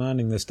fight,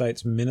 demanding the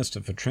state's Minister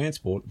for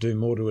Transport do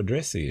more to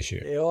address the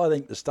issue. Yeah, I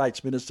think the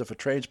state's Minister for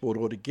Transport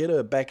ought to get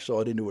her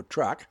backside into a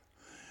truck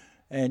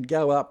and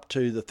go up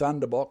to the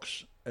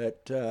Thunderbox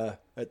at the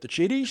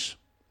Chitties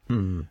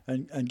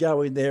and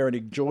go in there and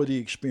enjoy the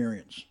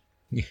experience.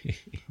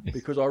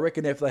 Because I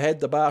reckon if they had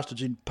the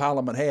bastards in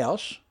Parliament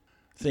House,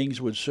 things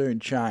would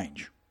soon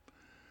change.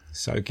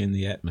 Soak in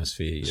the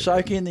atmosphere.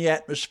 In the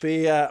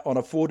atmosphere on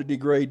a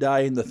 40-degree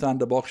day in the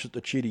Thunderbox at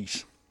the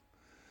Chitties.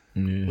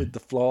 Yeah. With the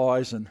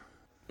flies and...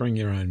 Bring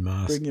your own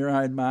mask.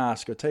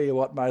 I tell you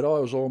what, mate, I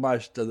was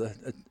almost...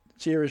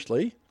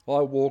 seriously, I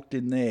walked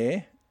in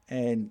there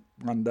and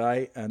one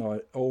day and I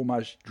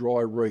almost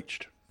dry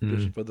reached.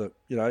 Just for the...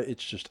 You know,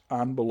 it's just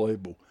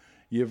unbelievable.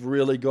 You've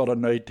really got a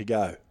need to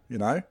go, you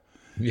know?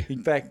 Yeah.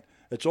 In fact,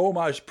 it's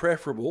almost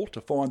preferable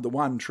to find the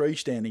one tree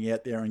standing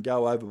out there and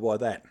go over by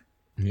that.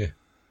 Yeah.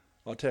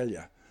 I tell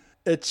you,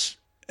 it's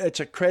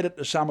a credit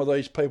to some of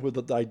these people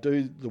that they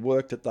do the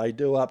work that they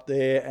do up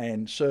there,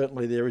 and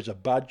certainly there is a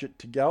budget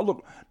to go.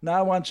 Look,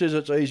 no one says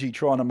it's easy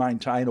trying to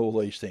maintain all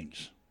these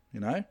things, you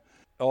know.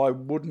 I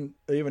wouldn't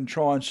even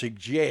try and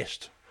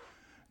suggest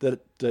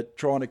that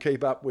trying to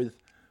keep up with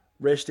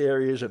rest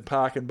areas and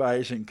parking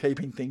bays and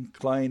keeping things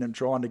clean and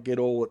trying to get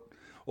all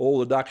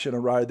the ducks in a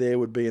row there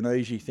would be an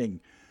easy thing.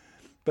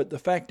 But the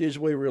fact is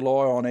we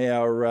rely on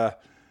our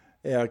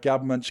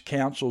governments,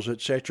 councils,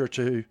 etc.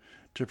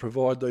 to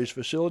provide these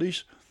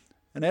facilities.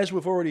 And as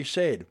we've already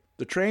said,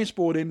 the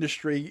transport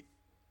industry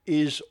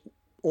is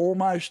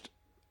almost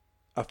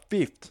a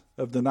fifth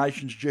of the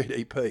nation's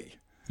GDP.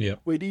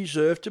 Yep. We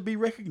deserve to be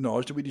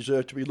recognised and we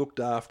deserve to be looked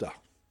after,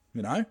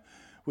 you know.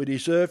 We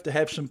deserve to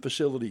have some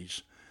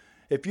facilities.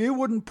 If you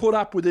wouldn't put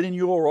up with it in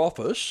your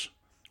office,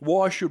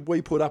 why should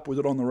we put up with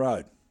it on the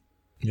road?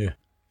 Yeah.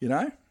 You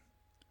know?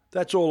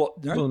 That's all.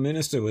 You know? Well, the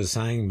Minister was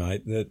saying,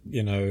 mate, that,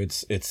 you know,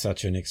 it's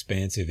such an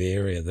expansive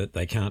area that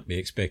they can't be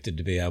expected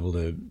to be able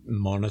to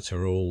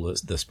monitor all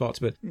the spots.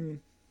 But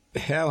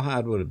how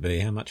hard would it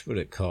be? How much would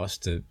it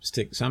cost to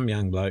stick some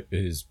young bloke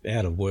who's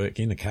out of work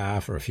in a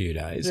car for a few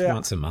days,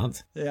 once a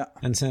month,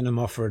 and send him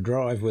off for a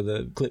drive with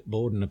a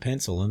clipboard and a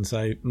pencil and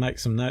say, make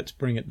some notes,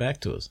 bring it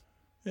back to us?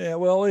 Yeah,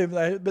 well,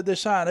 but they're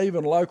saying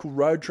even local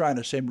road train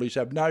assemblies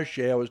have no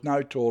showers,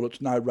 no toilets,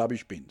 no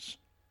rubbish bins.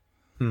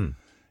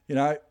 You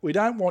know, we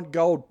don't want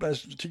gold,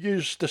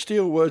 to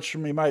steal words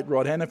from my mate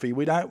Rod Hannafy,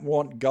 we don't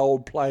want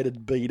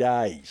gold-plated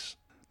bidets.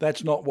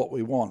 That's not what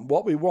we want.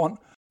 What we want...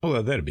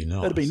 Well, that'd be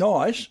nice. That'd be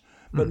nice,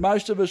 but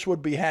most of us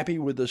would be happy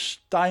with a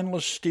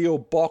stainless steel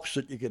box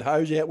that you could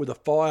hose out with a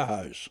fire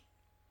hose.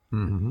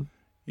 Mm-hmm.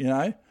 You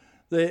know,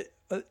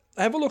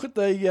 have a look at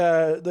these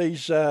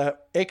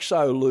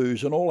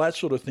exo-loos and all that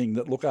sort of thing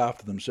that look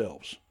after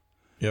themselves.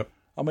 Yep.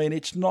 I mean,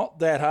 it's not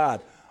that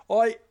hard.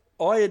 I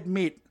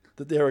admit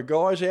that there are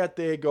guys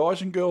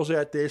and girls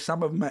out there,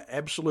 some of them are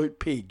absolute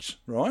pigs,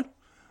 right?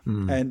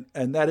 And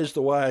that is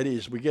the way it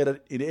is. We get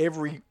it in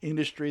every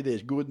industry.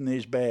 There's good and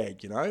there's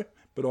bad, you know.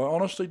 But I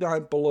honestly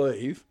don't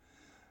believe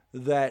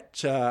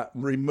that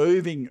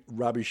removing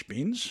rubbish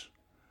bins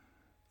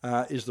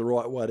is the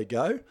right way to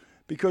go,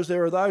 because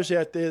there are those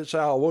out there that say,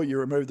 oh, well, you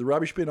remove the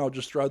rubbish bin, I'll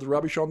just throw the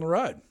rubbish on the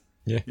road.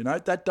 Yeah. You know,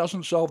 that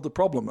doesn't solve the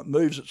problem. It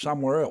moves it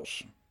somewhere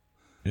else.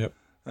 Yep.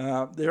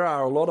 There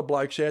are a lot of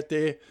blokes out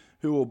there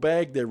who will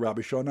bag their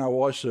rubbish. I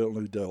know I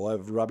certainly do. I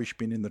have a rubbish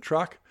bin in the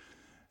truck,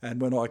 and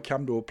when I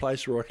come to a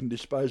place where I can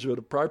dispose of it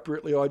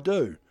appropriately, I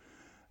do.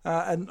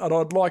 And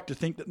I'd like to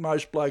think that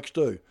most blokes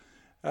do.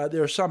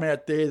 There are some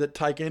out there that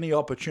take any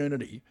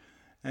opportunity,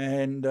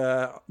 and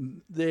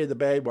they're the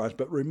bad ones.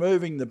 But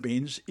removing the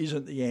bins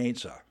isn't the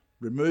answer.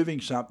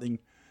 Removing something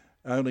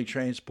only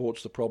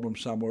transports the problem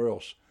somewhere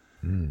else.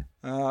 There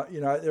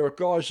are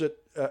guys that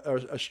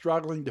are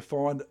struggling to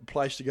find a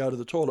place to go to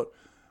the toilet.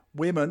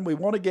 Women, we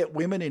want to get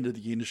women into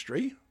the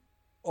industry.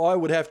 I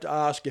would have to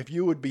ask if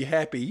you would be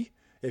happy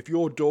if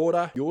your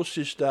daughter, your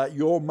sister,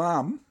 your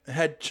mum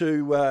had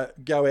to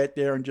go out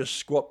there and just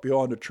squat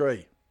behind a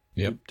tree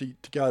to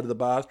go to the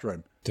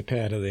bathroom. To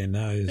powder their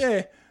nose.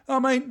 Yeah. I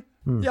mean,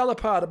 the other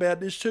part about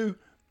this too,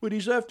 we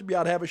deserve to be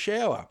able to have a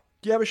shower.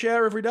 Do you have a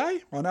shower every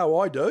day? I know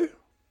I do.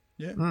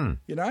 Yeah.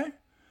 You know?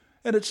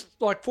 And it's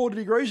like 40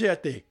 degrees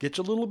out there. Gets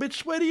a little bit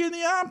sweaty in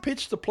the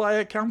armpits. The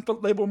player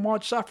comfort level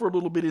might suffer a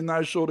little bit in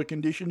those sort of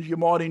conditions. You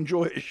might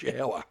enjoy a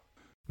shower.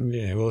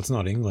 Yeah, well, it's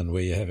not England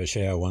where you have a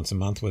shower once a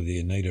month whether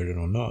you need it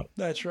or not.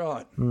 That's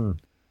right.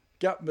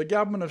 The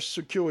government have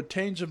secured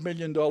tens of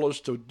 $millions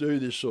to do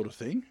this sort of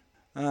thing.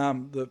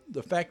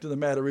 The fact of the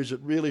matter is it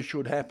really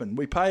should happen.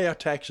 We pay our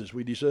taxes.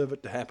 We deserve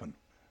it to happen.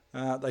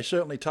 They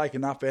certainly take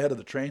enough out of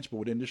the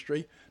transport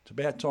industry. It's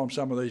about time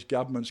some of these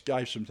governments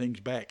gave some things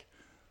back.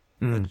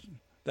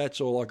 That's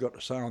all I got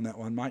to say on that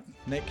one, mate.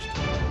 Next.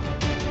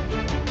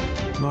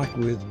 Mike,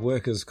 with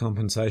workers'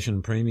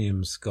 compensation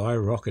premiums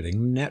skyrocketing,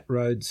 Nat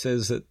Road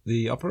says that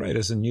the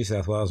operators in New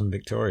South Wales and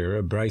Victoria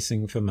are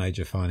bracing for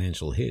major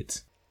financial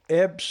hits.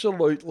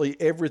 Absolutely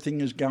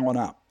everything is going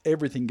up.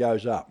 Everything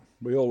goes up.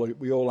 We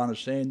all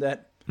understand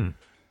that.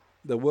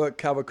 The work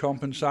cover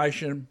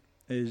compensation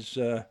is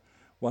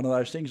one of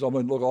those things. I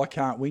mean, look, I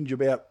can't whinge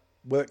about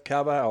work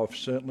cover. I've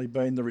certainly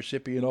been the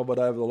recipient of it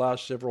over the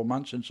last several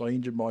months since I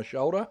injured my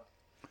shoulder.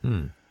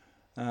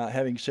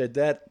 Having said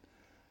that,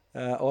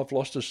 I've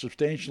lost a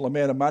substantial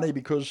amount of money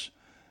because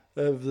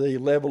of the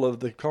level of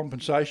the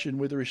compensation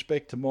with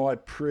respect to my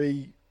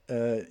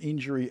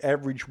pre-injury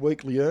average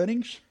weekly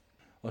earnings.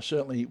 I'm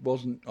certainly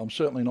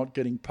not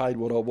getting paid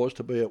what I was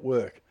to be at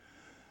work.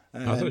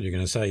 I thought you were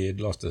going to say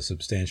you'd lost a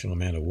substantial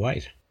amount of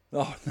weight.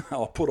 Oh,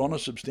 no, I put on a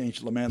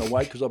substantial amount of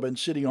weight because I've been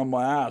sitting on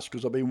my arse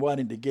because I've been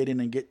waiting to get in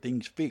and get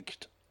things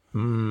fixed. I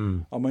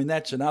mean,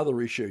 that's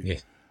another issue.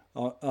 Yes.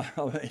 I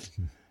mean,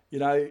 you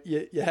know,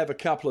 you have a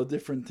couple of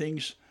different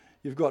things.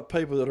 You've got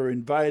people that are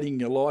invading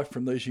your life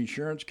from these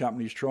insurance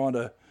companies trying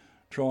to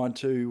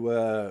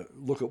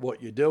look at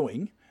what you're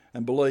doing.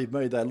 And believe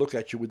me, they look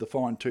at you with a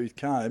fine-tooth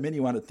comb.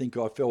 Anyone would think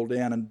I fell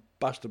down and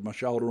busted my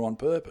shoulder on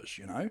purpose,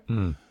 you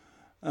know.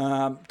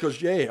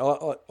 Because, I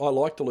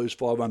like to lose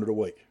 $500 a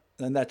week.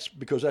 And that's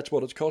because that's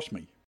what it's cost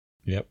me.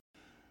 Yep.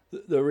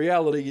 The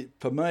reality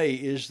for me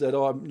is that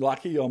I'm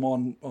lucky.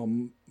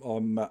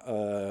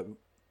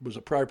 Was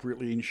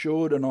appropriately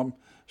insured, and I'm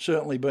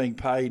certainly being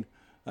paid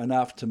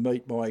enough to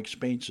meet my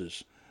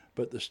expenses.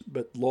 But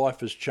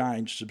life has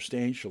changed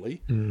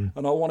substantially, and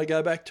I want to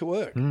go back to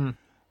work.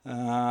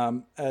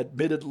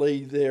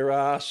 Admittedly, there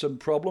are some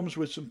problems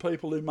with some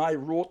people who may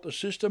rort the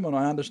system, and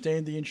I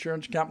understand the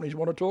insurance companies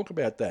want to talk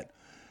about that.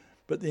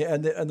 But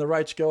the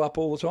rates go up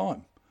all the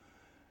time.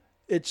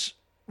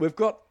 We've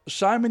got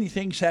so many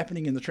things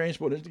happening in the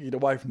transport industry, to get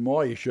away from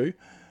my issue.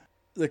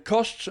 The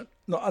costs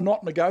are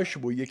not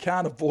negotiable. You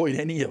can't avoid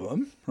any of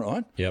them,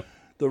 right? Yep.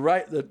 The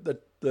rate,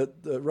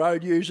 the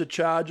road user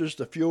charges,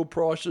 the fuel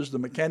prices, the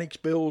mechanics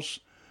bills,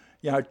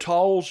 you know,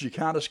 tolls. You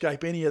can't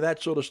escape any of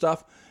that sort of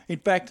stuff. In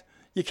fact,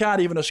 you can't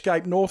even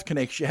escape North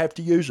Connects. You have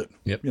to use it.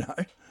 Yep. You know,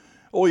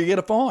 or you get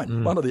a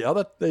fine. One or the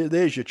other.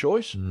 There's your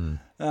choice.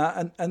 And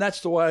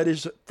that's the way it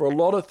is for a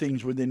lot of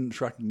things within the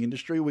trucking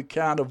industry. We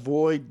can't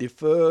avoid,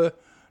 defer,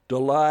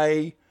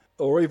 delay,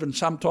 or even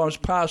sometimes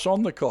pass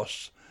on the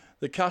costs.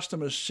 The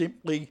customers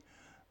simply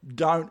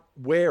don't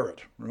wear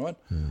it, right?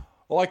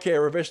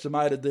 iCare have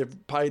estimated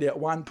they've paid out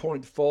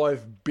 $1.5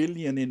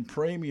 billion in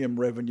premium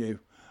revenue.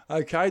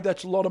 Okay,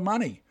 that's a lot of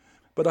money.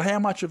 But how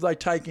much have they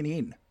taken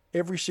in?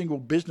 Every single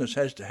business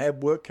has to have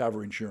work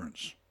cover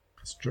insurance.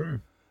 That's true.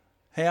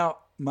 How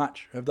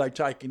much have they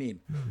taken in?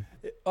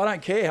 I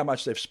don't care how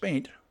much they've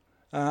spent.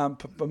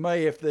 For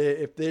me, if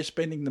they're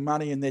spending the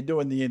money and they're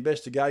doing the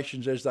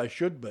investigations as they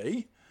should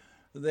be,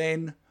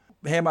 then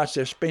how much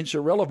they've spent's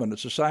irrelevant.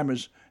 It's the same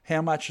as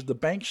how much the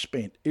bank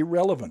spent.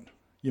 Irrelevant.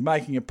 You're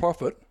making a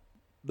profit.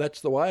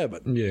 That's the way of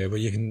it. Yeah, well,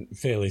 you can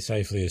fairly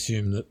safely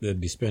assume that they'd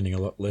be spending a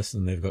lot less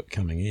than they've got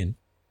coming in.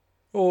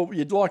 Well,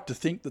 you'd like to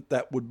think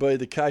that would be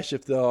the case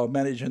if they were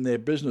managing their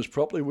business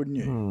properly, wouldn't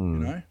you?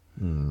 You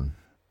know?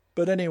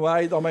 But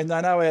anyway, I mean,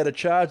 they know how to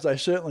charge. They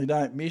certainly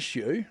don't miss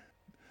you.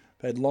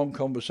 I've had long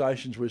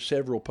conversations with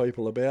several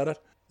people about it.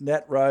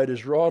 Nat Road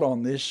is right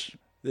on this.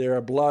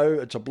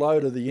 It's a blow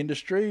to the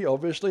industry,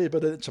 obviously,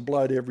 but it's a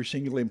blow to every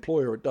single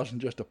employer. It doesn't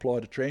just apply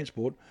to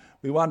transport.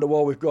 We wonder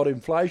why we've got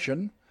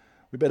inflation.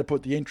 We better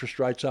put the interest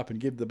rates up and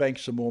give the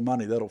banks some more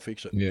money. That'll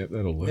fix it. Yeah,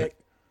 that'll work.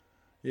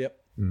 Yep.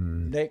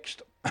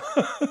 Next.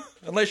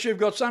 Unless you've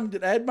got something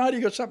to add, mate.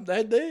 You got something to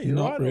add there?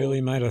 Not right?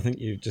 really, mate. I think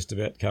you've just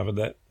about covered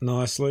that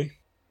nicely.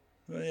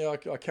 Yeah,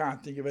 I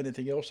can't think of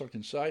anything else I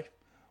can say.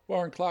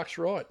 Warren Clark's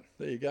right.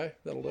 There you go.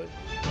 That'll do.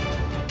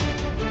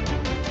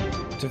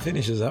 To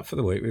finish us up for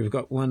the week, we've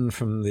got one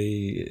from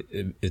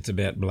It's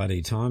About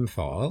Bloody Time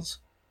files.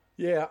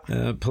 Yeah.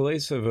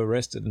 Police have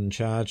arrested and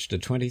charged a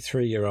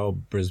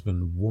 23-year-old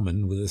Brisbane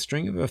woman with a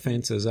string of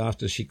offences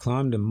after she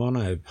climbed a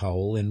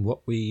monopole in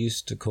what we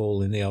used to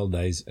call in the old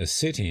days a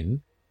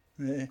sit-in,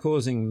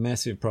 causing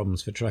massive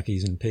problems for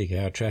truckies and peak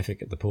hour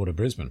traffic at the Port of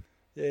Brisbane.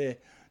 Yeah.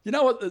 You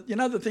know what? You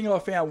know the thing I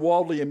found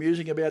wildly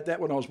amusing about that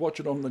when I was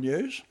watching on the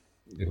news?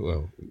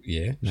 Well,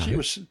 yeah.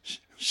 No.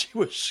 She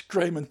was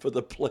screaming for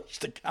the police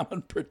to come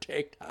and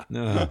protect her.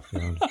 No,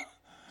 God.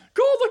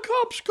 Call the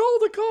cops, call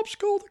the cops,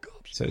 call the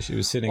cops. So she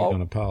was sitting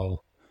on a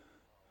pole.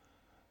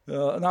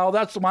 No,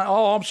 that's the one.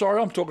 Oh, I'm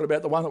sorry. I'm talking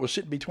about the one that was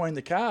sitting between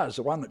the cars,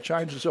 the one that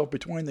changed itself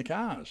between the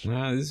cars.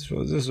 No, this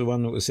is the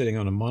one that was sitting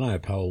on a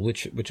monopole,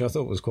 which I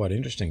thought was quite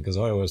interesting because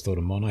I always thought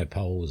a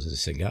monopole was a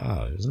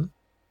cigar, isn't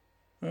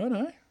it? I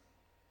know.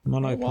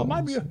 Monopole.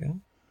 Well, maybe.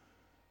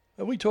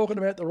 Are we talking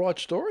about the right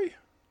story?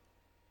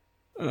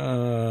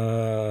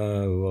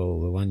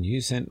 Well, the one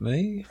you sent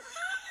me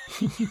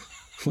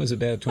was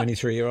about a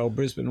 23-year-old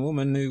Brisbane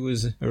woman who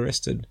was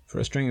arrested for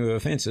a string of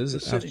offences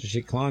after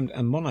she climbed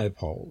a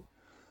monopole.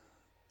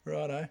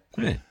 Righto.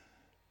 Yeah.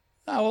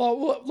 Oh,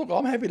 well, look,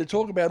 I'm happy to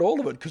talk about all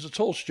of it because it's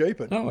all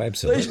stupid. Oh,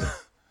 absolutely.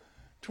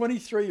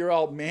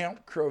 23-year-old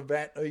Mount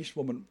Cravat East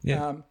woman.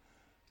 Yeah.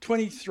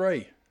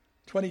 23.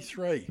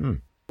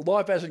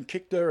 Life hasn't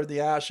kicked her in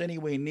the arse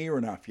anywhere near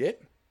enough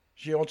yet.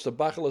 She wants to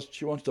buckle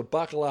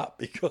up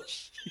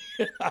because,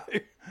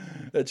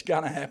 it's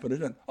going to happen,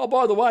 isn't it? Oh,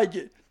 by the way,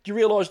 do you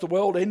realise the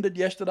world ended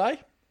yesterday?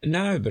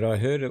 No, but I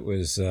heard it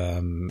was,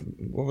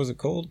 what was it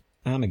called?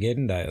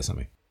 Armageddon Day or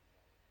something.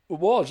 It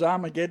was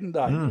Armageddon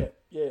Day.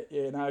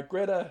 Yeah. No,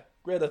 Greta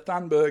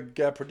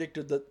Thunberg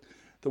predicted that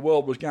the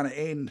world was going to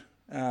end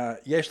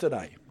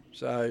yesterday.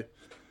 So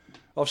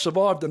I've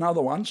survived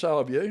another one, so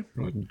have you.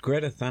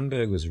 Greta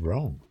Thunberg was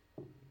wrong.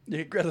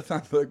 Yeah, Greta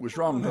Thunberg was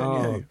wrong.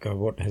 Oh, God,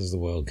 what has the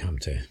world come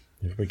to?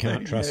 If we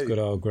can't trust good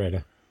old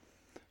Greta.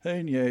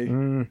 Who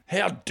knew?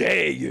 How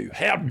dare you?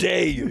 How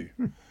dare you?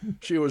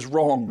 She was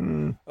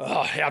wrong.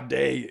 Oh, how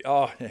dare you?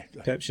 Oh, yeah.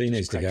 Perhaps she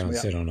needs to go and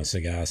sit on a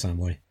cigar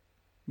somewhere.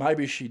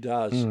 Maybe she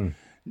does.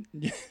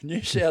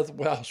 New South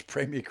Wales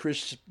Premier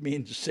Chris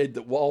Minns said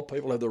that while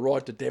people have the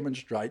right to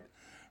demonstrate,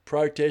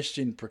 protests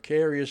in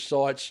precarious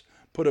sites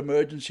put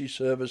emergency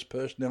service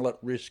personnel at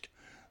risk.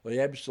 They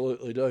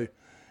absolutely do.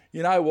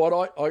 You know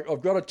what?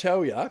 I've got to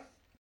tell you.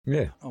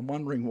 Yeah. I'm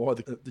wondering why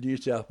the New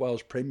South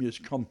Wales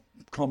Premier's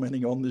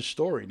commenting on this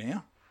story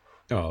now.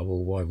 Oh,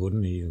 well, why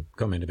wouldn't he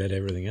comment about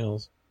everything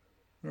else?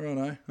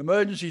 Righto.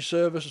 Emergency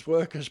services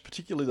workers,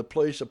 particularly the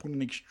police, are put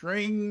in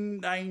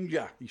extreme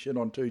danger, he said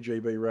on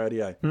 2GB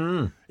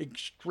radio.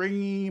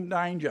 Extreme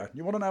danger.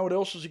 You want to know what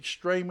else is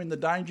extreme in the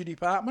danger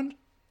department?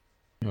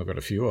 I've got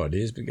a few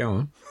ideas, but go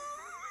on.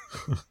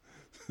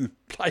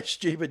 Play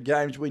stupid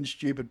games, win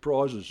stupid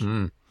prizes.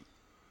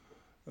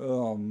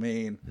 Oh,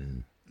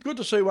 man. Good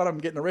to see one of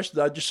them getting arrested,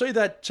 though. Did you see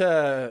that?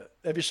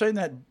 Have you seen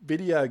that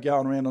video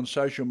going around on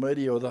social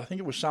media? I think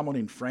it was someone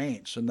in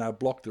France, and they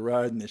blocked the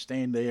road, and they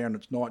stand there, and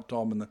it's night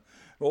time, and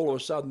all of a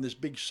sudden this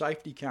big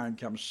safety cone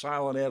comes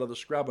sailing out of the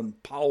scrub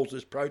and poles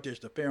this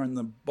protester faring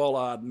the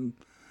bollard and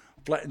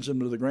flattens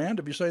him to the ground.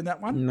 Have you seen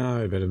that one?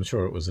 No, but I'm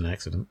sure it was an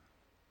accident.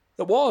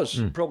 It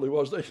was. Probably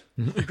was.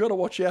 You've got to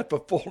watch out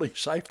for falling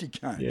safety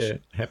cones. Yeah,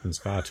 it happens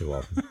far too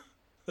often.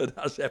 It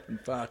does happen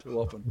far too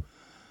often.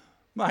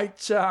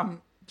 Mate,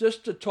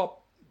 just to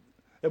top,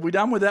 have we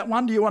done with that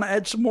one? Do you want to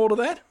add some more to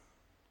that?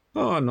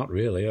 Oh, not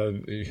really.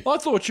 I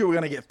thought you were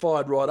going to get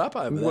fired right up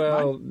over that,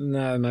 well, mate.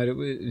 No, mate. It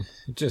was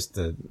just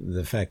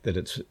the fact that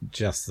it's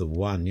just the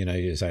one. You know,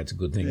 you say it's a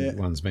good thing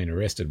one's been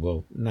arrested.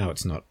 Well, no,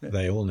 it's not.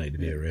 They all need to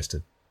be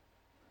arrested.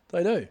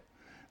 They do.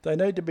 They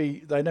need to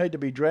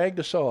be dragged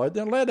aside.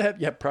 They're allowed to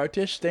have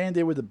protests, stand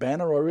there with a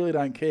banner. I really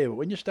don't care. But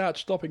when you start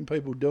stopping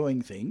people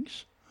doing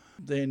things,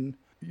 then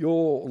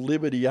your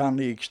liberty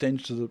only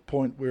extends to the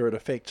point where it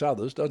affects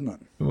others, doesn't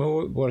it?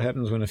 Well, what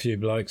happens when a few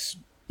blokes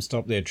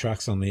stop their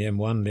trucks on the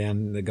M1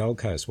 down the Gold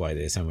Coast way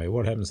there somewhere?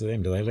 What happens to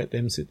them? Do they let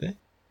them sit there?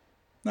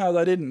 No,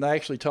 they didn't. They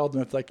actually told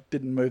them if they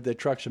didn't move their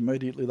trucks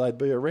immediately, they'd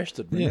be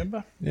arrested,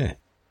 remember? Yeah.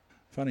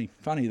 Funny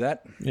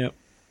that. Yep.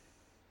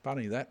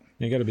 Funny that.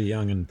 You've got to be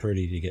young and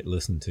pretty to get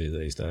listened to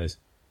these days,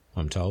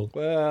 I'm told.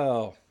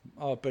 Well,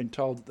 I've been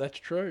told that's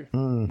true.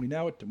 We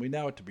know it to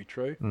be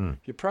true. If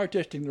you're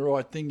protesting the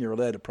right thing, you're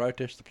allowed to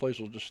protest. The police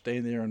will just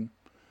stand there and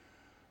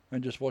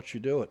just watch you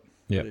do it.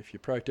 Yep. But if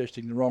you're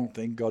protesting the wrong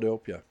thing, God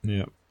help you.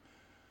 Yeah.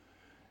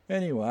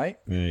 Anyway.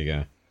 There you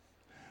go.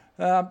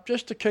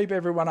 Just to keep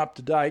everyone up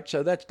to date,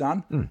 so that's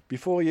done.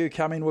 Before you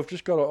come in, I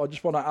just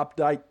want to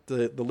update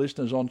the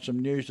listeners on some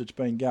news that's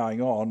been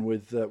going on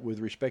with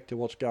respect to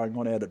what's going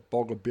on out at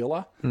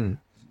Boggabilla.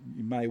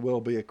 You may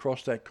well be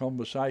across that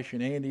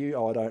conversation, Andy.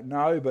 I don't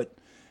know, but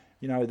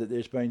you know that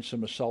there's been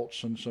some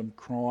assaults and some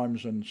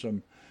crimes and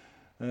some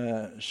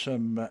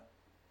some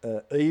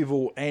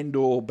evil and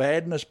or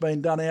badness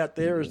being done out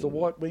there, as the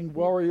white-winged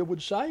warrior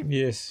would say.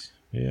 Yes,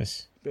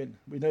 yes.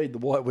 We need the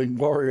white-winged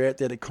warrior out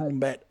there to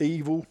combat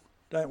evil,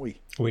 don't we?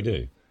 We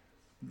do.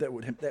 That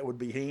would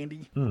be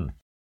handy. Mm.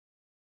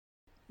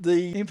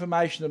 The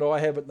information that I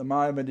have at the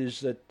moment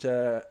is that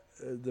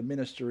the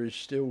minister is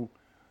still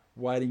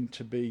waiting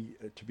to be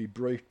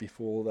briefed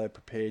before they're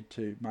prepared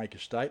to make a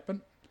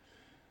statement.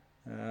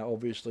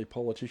 Obviously,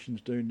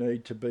 politicians do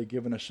need to be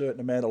given a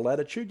certain amount of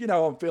latitude. You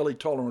know, I'm fairly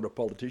tolerant of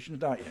politicians,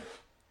 don't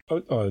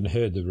you? I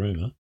heard the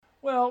rumour.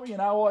 Well, you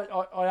know,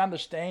 I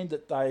understand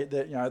that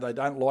they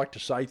don't like to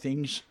say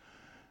things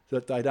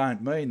that they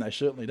don't mean. They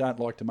certainly don't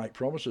like to make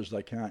promises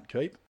they can't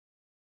keep.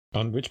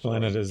 On which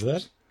planet is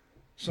that?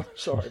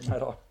 Sorry,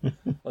 mate.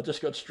 I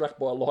just got struck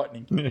by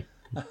lightning.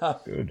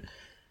 Good.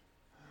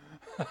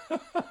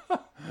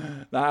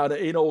 No,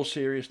 in all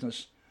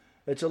seriousness,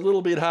 it's a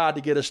little bit hard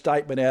to get a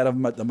statement out of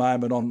them at the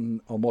moment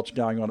on what's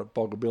going on at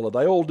Boggabilla.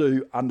 They all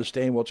do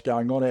understand what's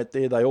going on out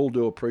there. They all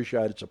do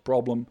appreciate it's a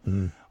problem.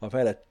 Mm. I've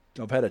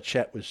had a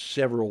chat with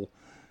several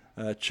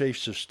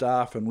chiefs of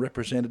staff and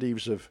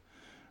representatives of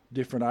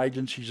different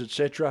agencies,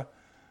 etc.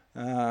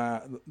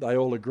 They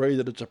all agree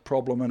that it's a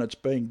problem and it's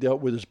being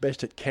dealt with as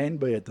best it can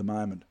be at the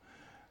moment.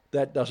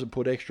 That doesn't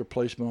put extra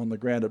policemen on the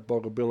ground at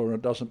Boggabilla, and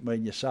it doesn't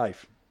mean you're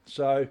safe.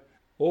 So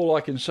all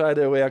I can say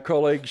to our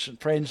colleagues and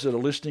friends that are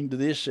listening to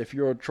this, if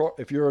you're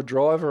a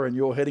driver and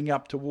you're heading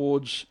up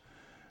towards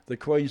the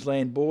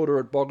Queensland border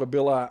at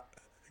Boggabilla,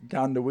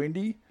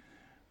 Goondiwindi,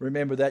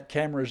 remember that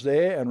camera's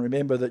there, and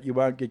remember that you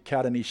won't get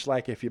cut any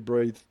slack if you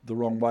breathe the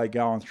wrong way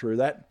going through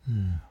that.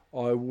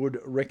 I would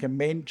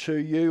recommend to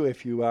you,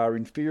 if you are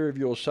in fear of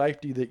your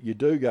safety, that you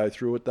do go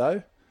through it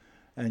though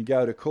and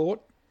go to court.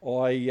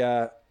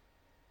 I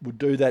would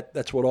do that.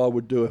 That's what I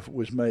would do if it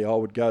was me. I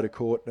would go to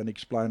court and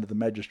explain to the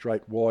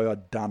magistrate why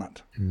I'd done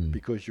it,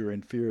 because you're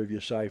in fear of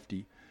your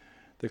safety.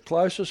 The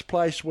closest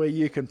place where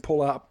you can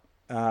pull up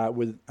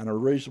with a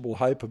reasonable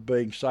hope of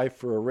being safe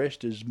for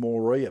arrest is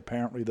Moree,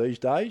 apparently, these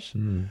days.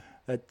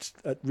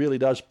 It really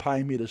does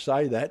pain me to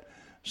say that.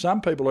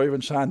 Some people are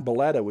even saying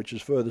Ballada, which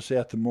is further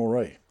south than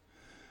Moree.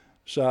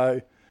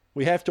 So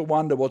we have to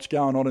wonder what's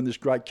going on in this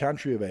great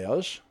country of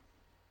ours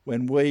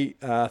when we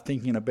are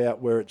thinking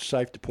about where it's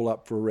safe to pull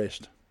up for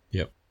arrest.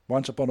 Yep.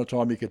 Once upon a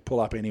time, you could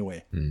pull up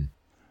anywhere.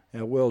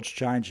 Our world's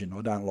changing.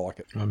 I don't like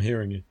it. I'm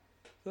hearing you.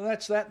 So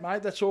that's that,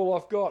 mate. That's all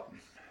I've got.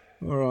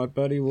 All right,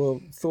 buddy. Well,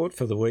 thought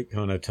for the week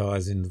kind of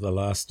ties into the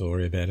last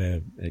story about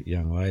a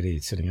young lady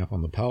sitting up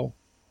on the pole.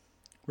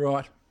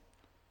 Right.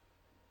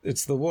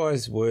 It's the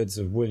wise words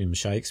of William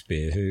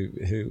Shakespeare,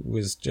 who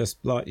was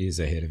just light years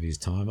ahead of his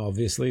time,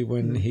 obviously,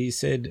 when he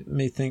said,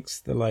 "Methinks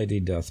the lady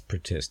doth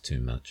protest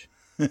too much."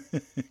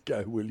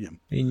 Go,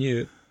 William. He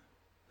knew it.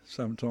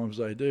 Sometimes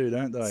they do,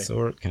 don't they?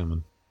 Saw it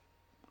coming.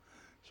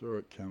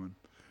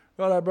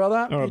 Righto,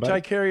 brother. All right, you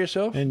take care of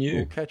yourself. And you.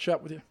 We'll catch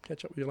up with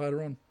you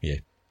later on. Yeah.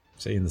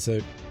 See you in the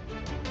suit.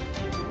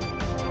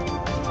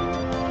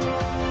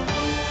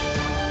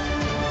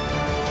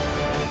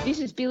 This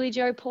is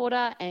Billie-Jo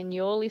Porter, and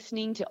you're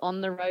listening to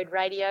On the Road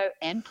Radio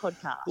and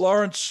Podcast.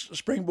 Lawrence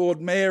Sprinborg,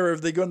 Mayor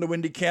of the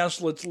Goondiwindi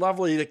Council, it's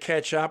lovely to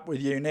catch up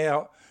with you.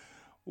 Now,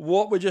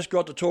 what we just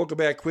got to talk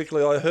about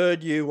quickly, I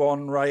heard you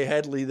on Ray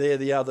Hadley there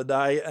the other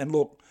day, and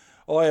look,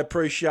 I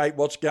appreciate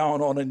what's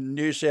going on in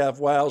New South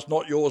Wales,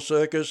 not your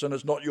circus and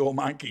it's not your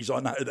monkeys, I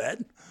know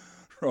that,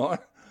 right?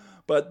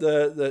 But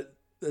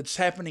it's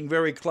happening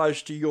very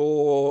close to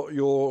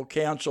your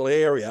council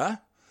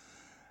area.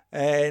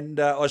 And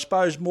I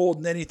suppose more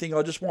than anything,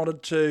 I just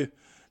wanted to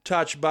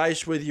touch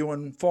base with you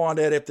and find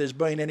out if there's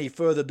been any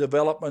further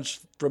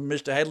developments from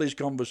Mr. Hadley's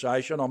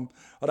conversation.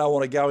 I don't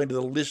want to go into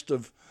the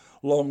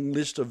long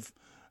list of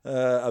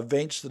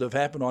events that have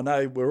happened. I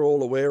know we're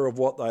all aware of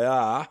what they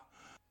are.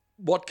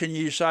 What can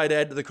you say to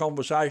add to the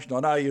conversation? I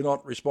know you're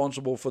not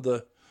responsible for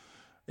the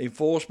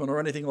enforcement or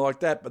anything like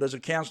that, but as a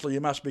councillor,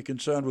 you must be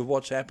concerned with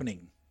what's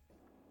happening.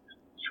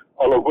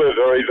 Oh, look, we're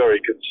very,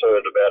 very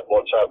concerned about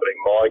what's happening,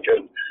 Mike,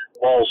 and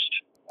whilst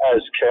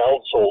as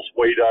councils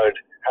we don't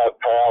have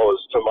powers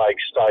to make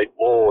state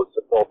laws,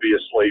 and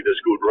obviously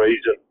there's good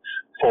reason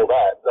for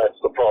that.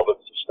 That's the province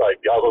of state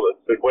government.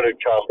 But when it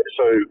comes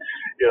to,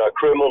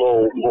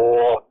 criminal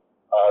law,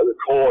 the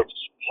courts,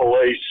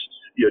 police,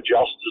 your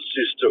justice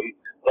system,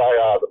 they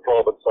are the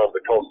province under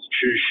the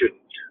Constitution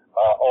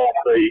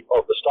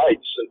of the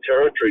states and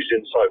territories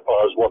insofar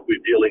as what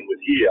we're dealing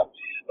with here.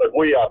 But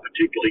we are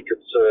particularly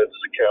concerned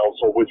as a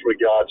council with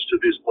regards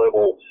to this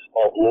level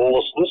of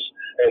lawlessness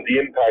and the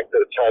impact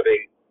that it's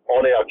having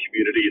on our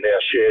community and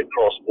our shared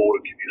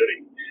cross-border community.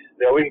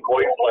 Now, in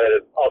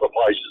Queensland and other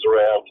places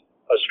around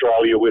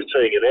Australia, we're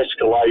seeing an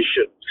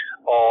escalation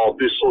of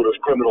this sort of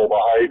criminal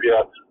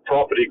behaviour,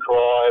 property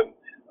crime,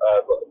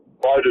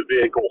 motor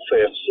vehicle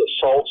thefts,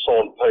 assaults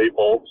on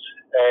people,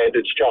 and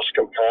it's just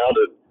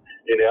compounded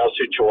in our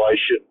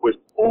situation with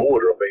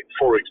border. I mean,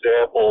 for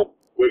example,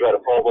 we've had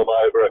a problem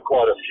over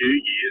quite a few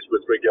years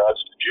with regards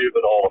to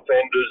juvenile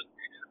offenders,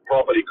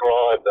 property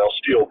crime. They'll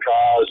steal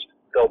cars,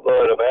 they'll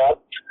burn them out.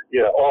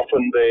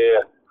 Often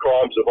they're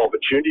crimes of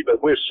opportunity.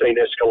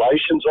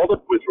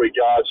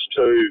 regards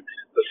to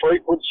the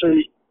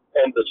frequency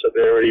and the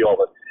severity of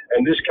it.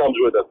 And this comes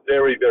with a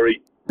very,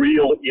 very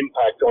real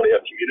impact on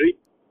our community.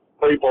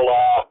 People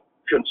are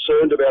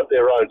concerned about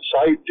their own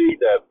safety.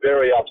 They're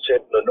very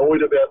upset and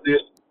annoyed about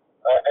this.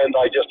 And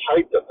they just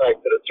hate the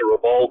fact that it's a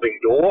revolving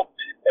door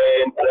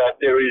and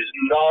that there is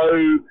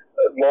no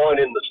line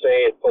in the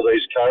sand for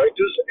these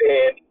characters,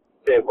 and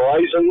their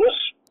brazenness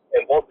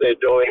and what they're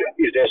doing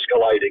is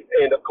escalating.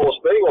 And, of course,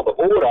 being on the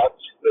border,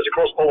 there's a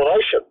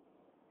cross-pollination,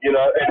 and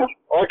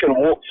I can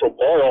walk from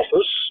my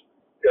office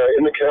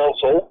in the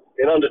council.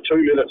 In under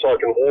 2 minutes, I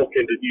can walk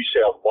into New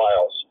South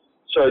Wales.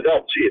 So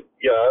that's it,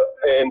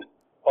 and,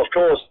 of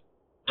course,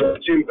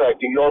 it's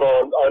impacting not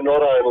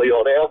only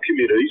on our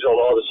communities on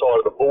either side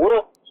of the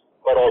border,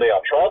 but on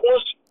our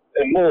travellers.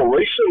 And more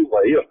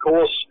recently, of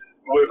course,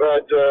 we've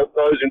had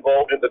those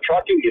involved in the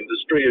trucking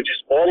industry who are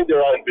just minding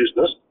their own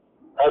business,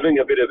 having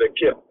a bit of a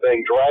kip, being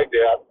dragged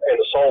out and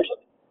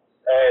assaulted.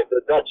 And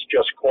that's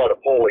just quite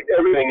appalling.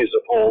 Everything is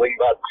appalling,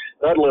 but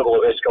that level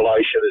of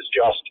escalation is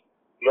just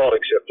not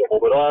acceptable.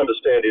 But I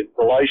understand in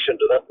relation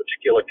to that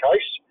particular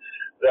case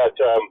that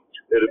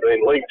it had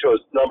been linked to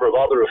a number of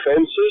other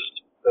offences.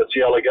 That's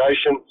the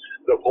allegation.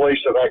 The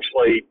police have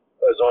actually,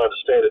 as I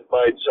understand it,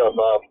 made some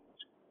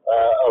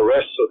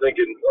arrests, I think,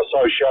 in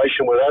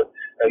association with that,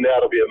 and now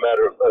it'll be a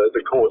matter of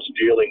the courts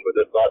dealing with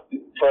it. But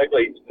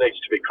frankly, it needs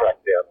to be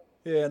cracked down.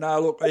 Yeah, no,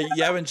 look,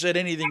 you haven't said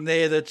anything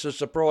there that's a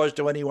surprise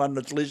to anyone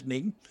that's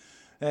listening,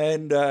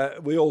 and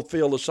we all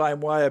feel the same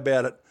way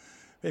about it.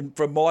 And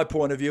from my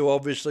point of view,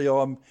 obviously,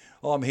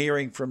 I'm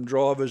hearing from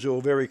drivers who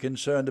are very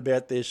concerned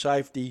about their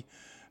safety,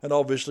 and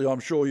obviously, I'm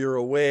sure you're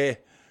aware,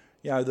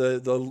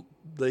 the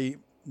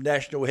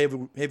National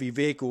Heavy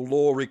Vehicle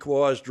Law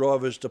requires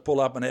drivers to pull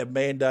up and have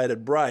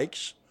mandated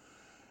brakes,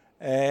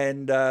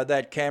 and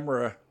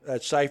that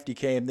safety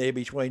cam there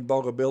between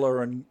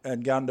Boggabilla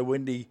and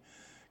Goondiwindi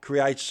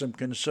creates some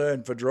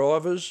concern for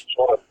drivers.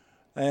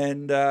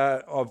 And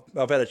I've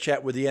had a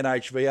chat with the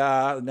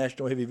NHVR, the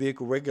National Heavy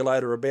Vehicle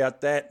Regulator, about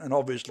that, and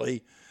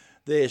obviously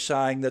they're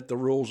saying that the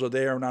rules are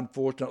there and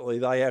unfortunately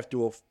they have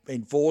to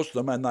enforce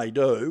them, and they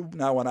do.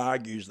 No one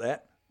argues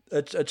that.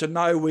 It's a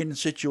no-win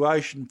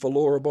situation for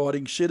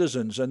law-abiding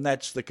citizens, and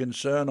that's the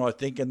concern, I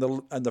think, and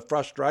the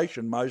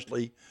frustration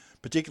mostly,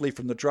 particularly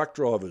from the truck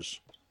drivers.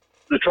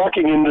 The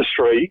trucking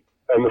industry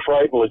and the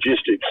freight and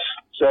logistics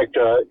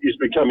sector is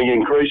becoming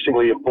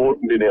increasingly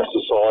important in our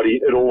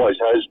society. It always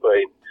has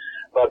been.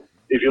 But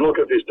if you look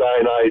at this day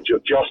and age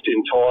of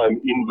just-in-time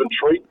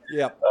inventory,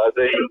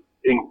 the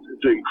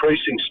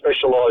increasing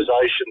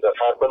specialisation that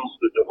happens,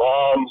 the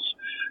demands,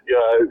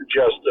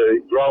 just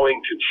the growing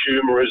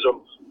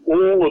consumerism,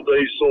 all of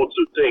these sorts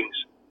of things,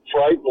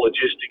 freight and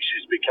logistics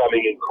is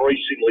becoming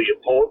increasingly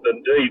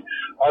important. Indeed,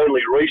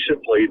 only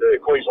recently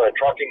the Queensland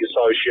Trucking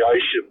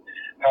Association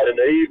had an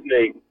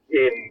evening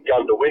in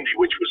Goondiwindi,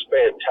 which was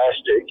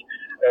fantastic,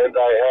 and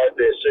they had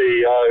their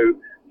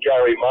CEO,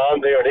 Gary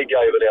Mann, there, and he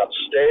gave an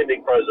outstanding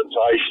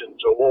presentation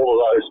to all of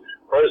those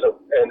present.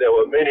 And there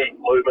were many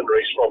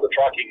luminaries from the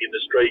trucking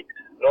industry,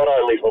 not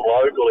only from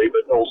locally,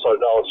 but also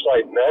known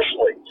state and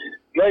nationally.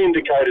 And they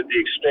indicated the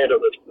extent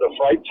of the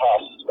freight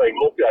task that's being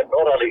looked at,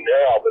 not only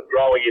now, but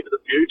growing into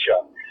the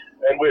future.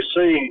 And we're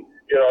seeing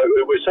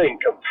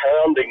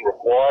compounding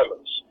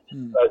requirements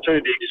to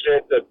the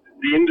extent that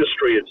the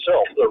industry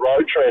itself, the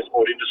road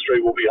transport industry,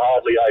 will be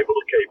hardly able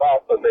to keep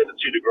up, and then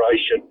its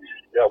integration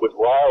with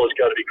rail is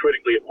going to be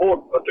critically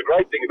important. But the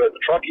great thing about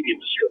the trucking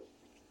industry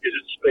is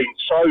it's been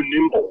so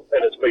nimble,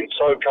 and it's been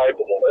so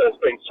capable, and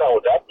it's been so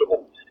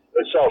adaptable,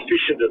 and so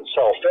efficient and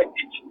so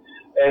effective.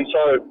 And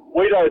so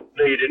we don't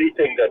need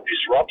anything that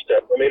disrupts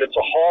that. I mean, it's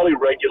a highly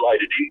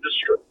regulated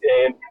industry,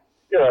 and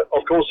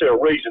of course there are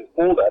reasons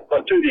for that.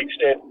 But to the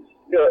extent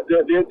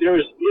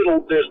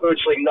there's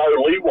virtually no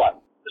leeway.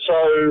 So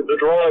the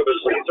drivers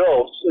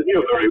themselves, and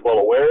you're very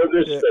well aware of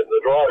this, and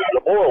the drivers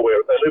are more aware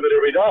of it, they live it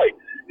every day.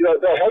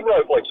 They have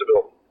no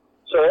flexibility.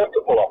 So they have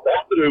to pull up, they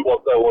have to do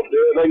what they want to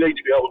do, and they need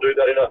to be able to do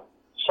that in a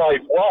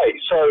safe way.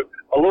 So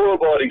a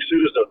law-abiding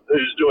citizen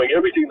who's doing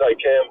everything they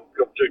can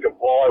to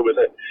comply with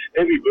a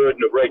heavy burden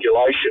of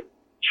regulation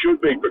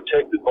should be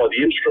protected by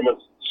the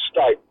instruments of the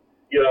state,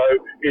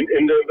 in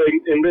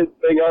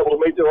being able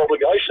to meet their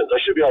obligations.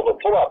 They should be able to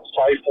pull up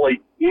safely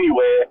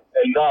anywhere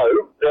and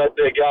know that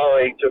they're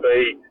going to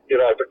be,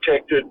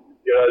 protected,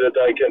 that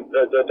they can,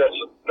 that's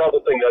another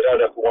thing they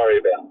don't have to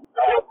worry about.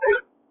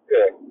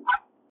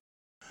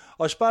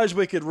 I suppose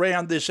we could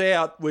round this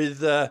out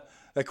with a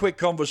quick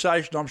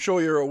conversation. I'm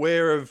sure you're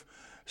aware of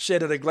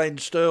Senator Glenn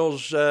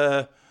Sterle's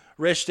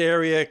rest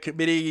area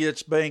committee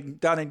that's being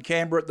done in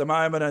Canberra at the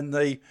moment, and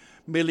the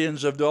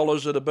millions of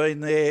dollars that have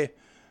been there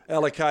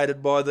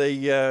allocated by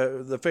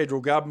the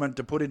federal government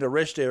to put into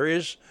rest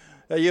areas.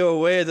 Are you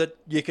aware that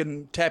you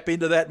can tap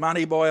into that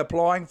money by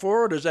applying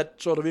for it? Is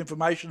that sort of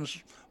information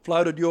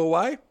floated your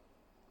way?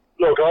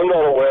 Look, I'm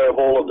not aware of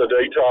all of the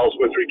details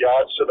with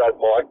regards to that,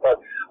 Mike,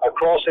 but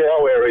across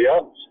our area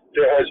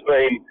there has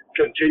been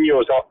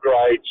continuous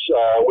upgrades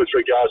with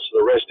regards to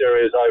the rest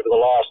areas over the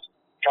last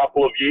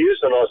couple of years,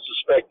 and I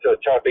suspect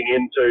tapping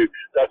into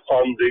that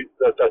fund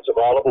that's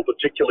available,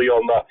 particularly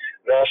on the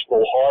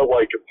national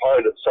highway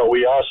component. So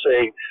we are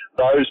seeing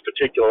those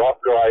particular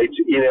upgrades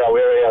in our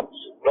area,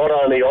 not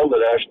only on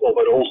the national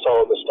but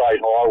also on the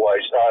state highway,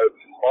 so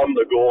on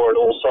the Gore and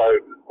also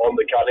on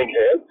the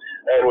Cunningham.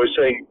 And we're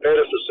seeing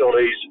better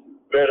facilities,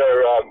 better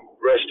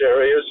rest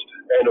areas,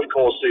 and of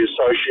course the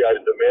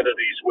associated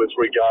amenities with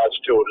regards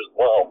to it as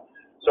well.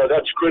 So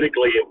that's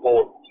critically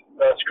important.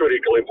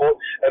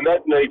 And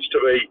that needs to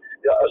be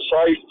a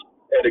safe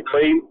and a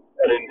clean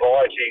and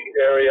inviting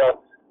area,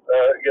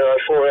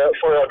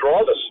 for our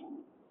drivers.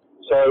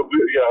 So,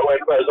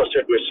 as I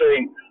said, we're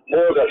seeing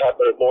more of that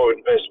happen and more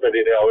investment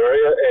in our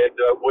area, and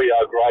we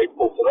are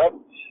grateful for that.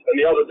 And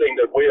the other thing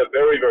that we are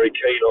very, very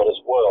keen on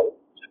as well,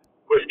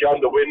 with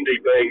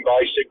Goondiwindi being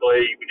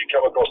basically, when you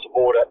come across the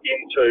border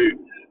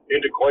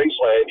into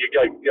Queensland, you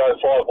go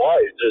 5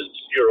 ways, as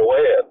you're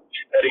aware,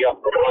 heading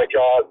up the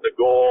Leichhardt, the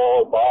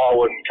Gore,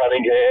 Barwon,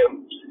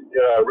 Cunningham,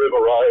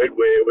 River Road,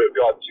 where we've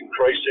got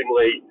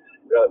increasingly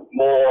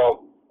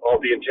more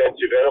of the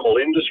intensive animal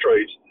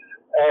industries.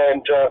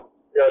 And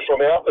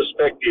from our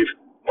perspective,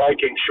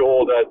 making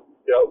sure that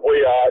we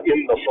are in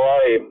the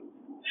frame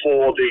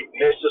for the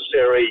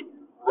necessary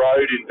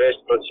road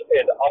investments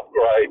and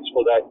upgrades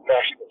for that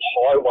national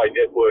highway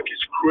network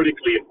is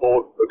critically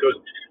important, because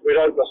we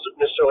don't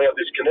necessarily have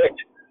this connect,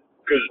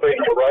 because there's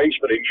been an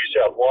arrangement in New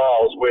South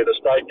Wales where the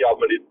state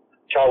government is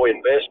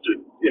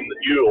co-invested in the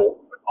Newell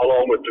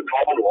along with the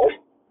Commonwealth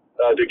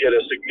to get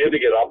a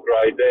significant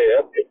upgrade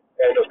there.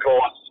 And of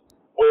course,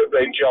 we've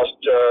been just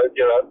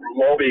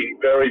lobbying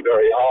very,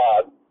 very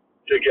hard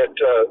to get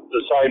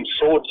the same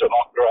sorts of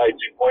upgrades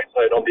in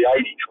Queensland on the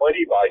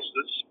 80-20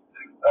 basis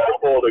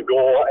for the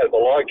Gore and the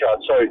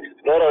Leichhardt. So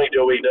not only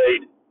do we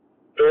need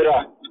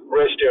better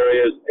rest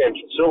areas and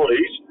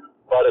facilities,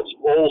 but it's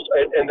also,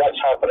 and that's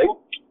happening,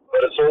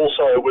 but it's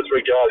also with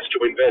regards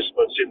to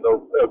investments in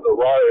the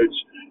roads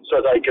so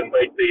they can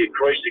meet the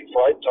increasing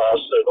freight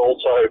tasks and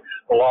also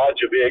the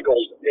larger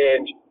vehicles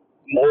and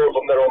more of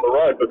them that are on the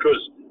road, because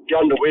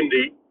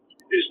Goondiwindi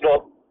is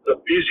not the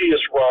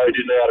busiest road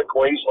in and out of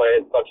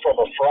Queensland, but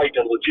from a freight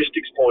and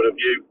logistics point of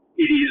view,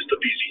 it is the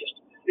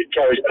busiest. It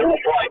carries more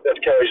freight. That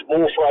carries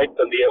more freight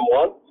than the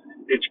M1.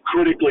 It's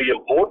critically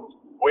important.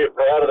 We're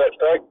proud of that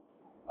fact.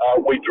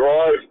 We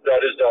drive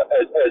that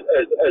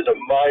as a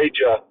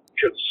major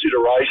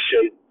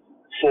consideration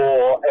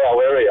for our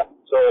area.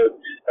 So,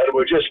 and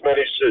we've just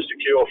managed to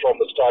secure from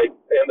the state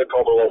and the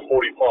Commonwealth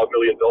 $45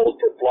 million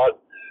for flood.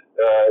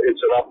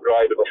 It's an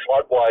upgrade of a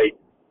floodway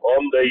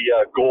on the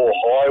Gore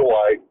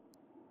Highway,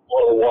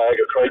 on the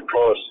Wagga Creek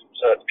cross,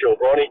 South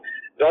Kilbrony.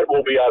 That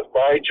will be a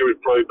major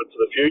improvement for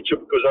the future,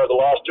 because over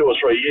the last 2 or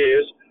 3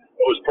 years,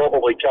 it was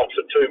probably cut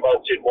for 2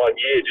 months in 1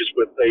 year just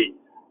with the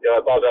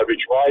above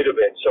average rate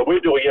event. So we're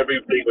doing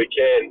everything we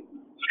can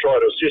to try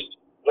to assist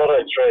not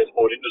only the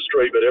transport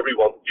industry, but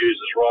everyone that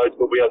uses roads.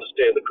 But we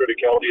understand the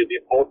criticality and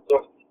the importance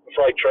of the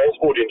freight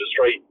transport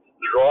industry,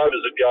 the drivers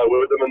that go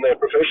with them and their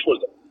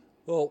professionalism.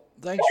 Well,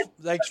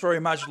 thanks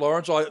very much,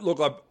 Lawrence. I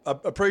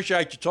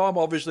appreciate your time.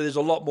 Obviously, there's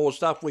a lot more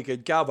stuff we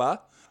could cover.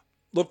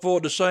 Look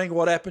forward to seeing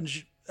what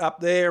happens up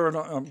there, and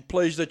I'm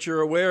pleased that you're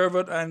aware of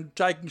it and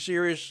taking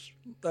serious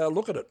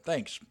look at it.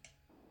 Thanks.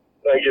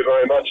 Thank you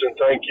very much, and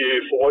thank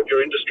you for what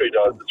your industry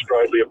does. It's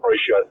greatly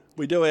appreciated.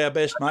 We do our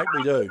best, mate.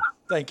 We do.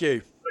 Thank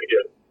you.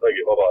 Thank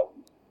you.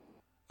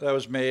 Bye-bye. That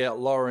was Mayor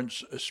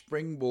Lawrence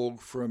Sprinborg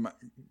from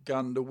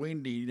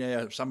Goondiwindi.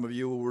 Now, some of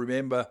you will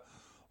remember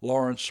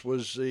Lawrence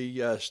was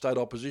the state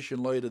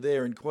opposition leader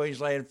there in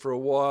Queensland for a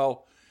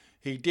while.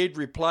 He did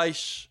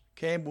replace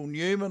Campbell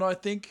Newman, I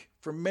think,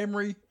 from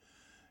memory.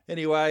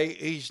 Anyway,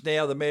 he's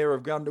now the mayor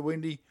of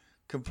Goondiwindi,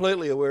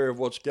 completely aware of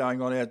what's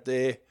going on out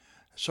there.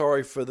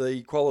 Sorry for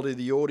the quality of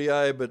the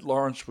audio, but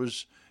Lawrence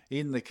was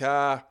in the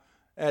car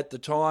at the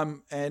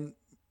time, and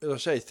as I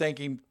say, thank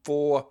him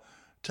for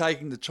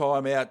taking the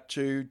time out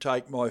to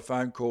take my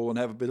phone call and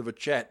have a bit of a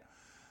chat.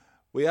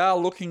 We are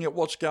looking at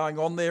what's going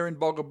on there in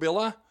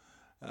Boggabilla,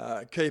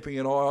 keeping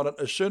an eye on it.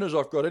 As soon as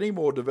I've got any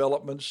more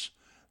developments,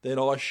 then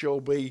I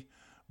shall be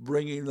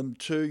bringing them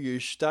to you.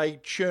 Stay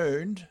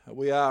tuned.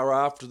 We are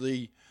after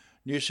the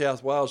New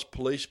South Wales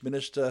Police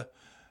Minister,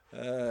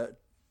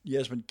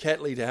 Yasmin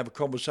Catley, to have a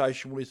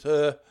conversation with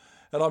her,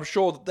 and I'm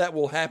sure that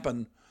will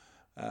happen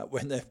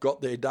when they've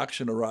got their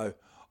ducks in a row.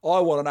 I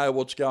want to know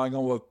what's going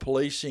on with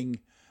policing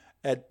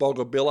at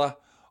Boggabilla.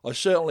 I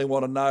certainly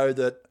want to know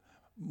that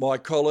our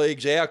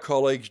colleagues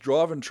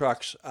driving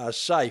trucks are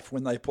safe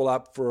when they pull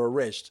up for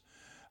arrest,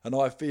 and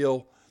I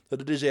feel that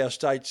it is our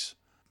state's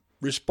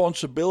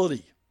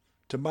responsibility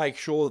to make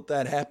sure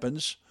that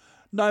happens,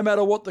 no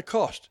matter what the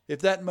cost. If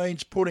that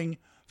means putting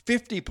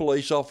 50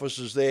 police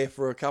officers there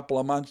for a couple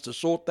of months to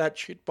sort that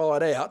shit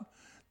bite out,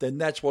 then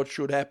that's what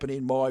should happen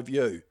in my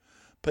view.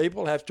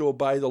 People have to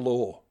obey the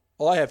law.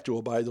 I have to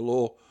obey the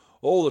law.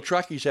 All the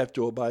truckies have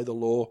to obey the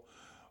law.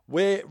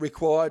 We're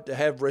required to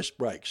have rest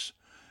breaks.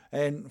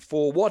 And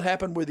for what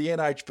happened with the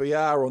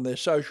NHVR on their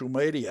social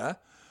media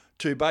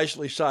to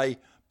basically say,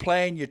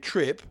 plan your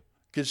trip,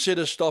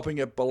 consider stopping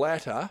at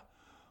Ballata,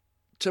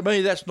 to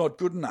me, that's not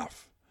good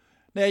enough.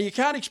 Now, you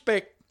can't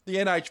expect the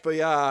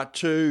NHVR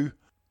to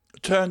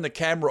turn the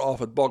camera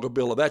off at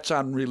Boggabilla. That's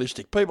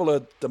unrealistic. People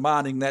are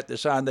demanding that. They're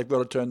saying they've got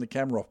to turn the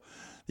camera off.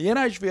 The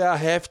NHVR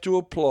have to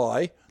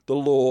apply the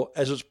law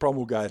as it's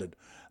promulgated.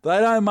 They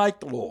don't make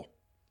the law.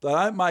 They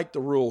don't make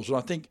the rules. And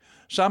I think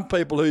some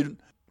people who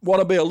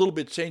want to be a little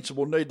bit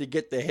sensible need to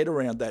get their head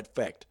around that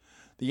fact.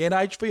 The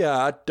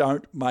NHVR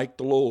don't make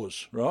the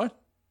laws, right?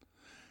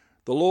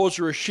 The laws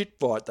are a shit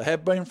fight. They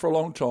have been for a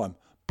long time.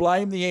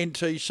 Blame the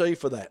NTC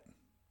for that.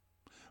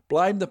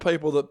 Blame the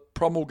people that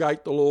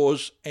promulgate the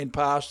laws and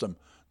pass them.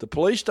 The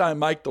police don't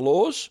make the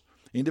laws.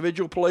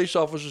 Individual police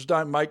officers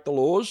don't make the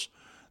laws.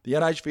 The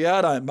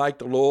NHVR don't make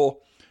the law.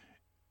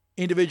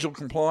 Individual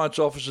compliance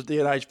officers at the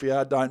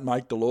NHVR don't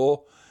make the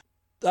law.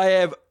 They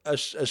have a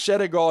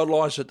set of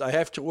guidelines that they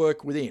have to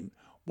work within.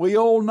 We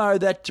all know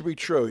that to be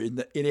true.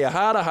 In our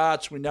heart of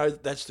hearts, we know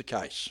that that's the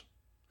case.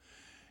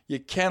 You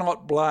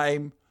cannot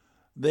blame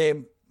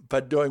them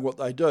for doing what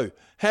they do.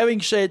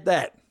 Having said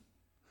that,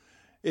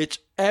 it's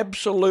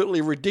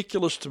absolutely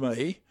ridiculous to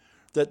me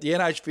that the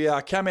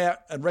NHVR come out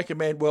and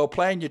recommend, well,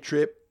 plan your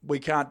trip. We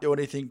can't do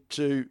anything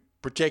to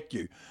protect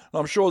you. And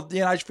I'm sure the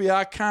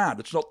NHVR can't.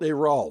 It's not their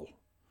role.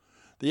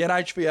 The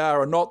NHVR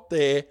are not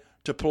there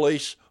to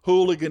police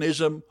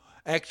hooliganism,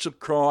 acts of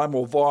crime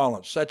or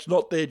violence. That's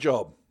not their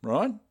job,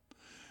 right?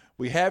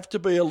 We have to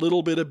be a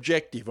little bit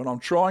objective, and I'm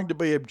trying to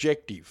be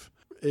objective.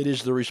 It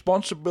is the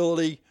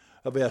responsibility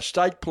of our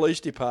state police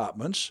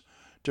departments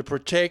to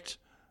protect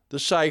the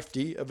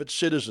safety of its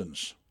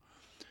citizens.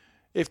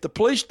 If the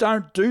police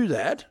don't do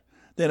that,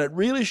 then it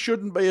really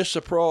shouldn't be a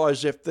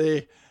surprise if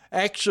their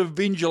acts of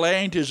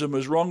vigilantism,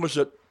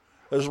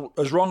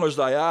 as wrong as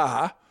they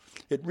are,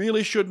 it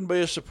really shouldn't be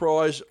a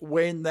surprise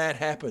when that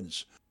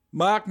happens.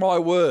 Mark my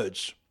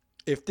words,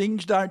 if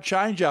things don't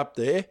change up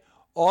there,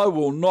 I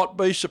will not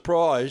be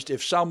surprised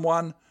if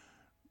someone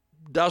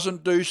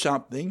doesn't do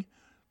something,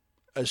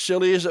 as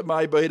silly as it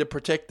may be, to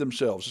protect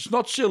themselves. It's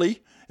not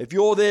silly. If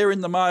you're there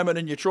in the moment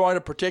and you're trying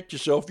to protect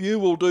yourself, you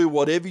will do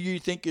whatever you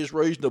think is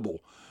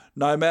reasonable,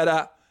 no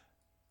matter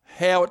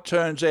how it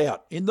turns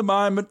out. In the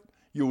moment,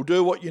 you will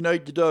do what you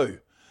need to do.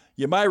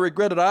 You may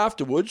regret it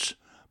afterwards,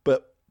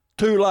 but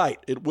too late.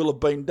 It will have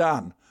been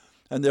done.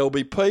 And there will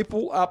be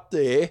people up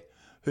there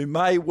who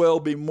may well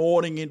be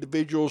mourning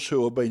individuals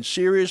who have been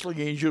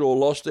seriously injured or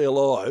lost their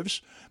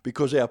lives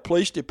because our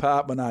police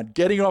department aren't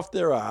getting off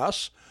their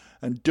arse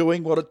and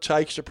doing what it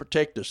takes to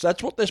protect us.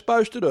 That's what they're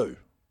supposed to do.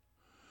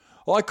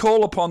 I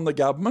call upon the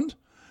government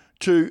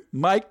to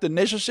make the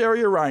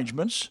necessary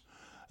arrangements,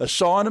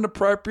 assign an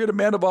appropriate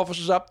amount of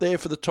officers up there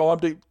for the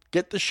time to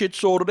get the shit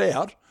sorted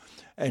out,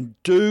 and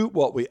do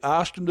what we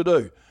asked them to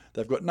do.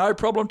 They've got no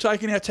problem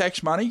taking our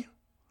tax money.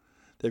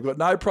 They've got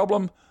no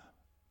problem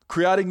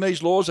creating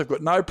these laws. They've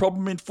got no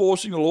problem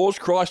enforcing the laws.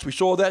 Christ, we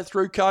saw that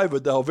through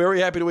COVID. They were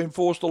very happy to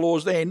enforce the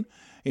laws then.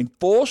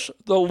 Enforce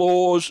the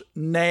laws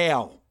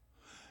now.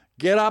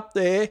 Get up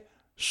there,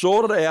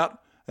 sort it out,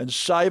 and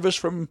save us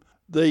from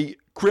the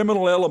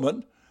criminal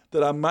element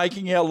that are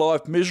making our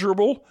life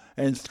miserable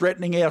and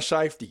threatening our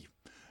safety.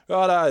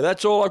 Righto,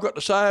 that's all I've got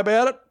to say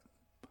about it.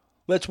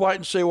 Let's wait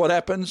and see what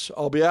happens.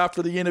 I'll be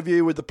after the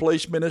interview with the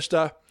police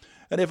minister.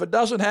 And if it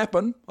doesn't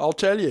happen, I'll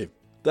tell you.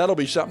 That'll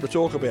be something to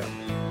talk about.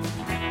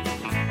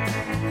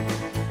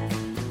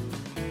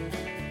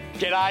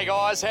 G'day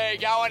guys, how you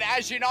going?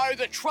 As you know,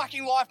 the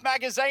Trucking Life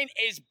magazine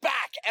is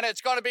back and it's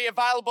going to be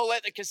available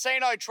at the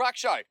Casino Truck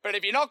Show. But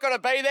if you're not going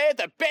to be there,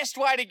 the best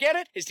way to get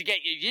it is to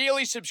get your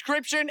yearly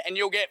subscription and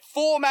you'll get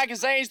 4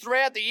 magazines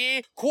throughout the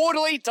year,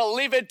 quarterly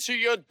delivered to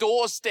your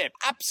doorstep.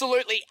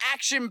 Absolutely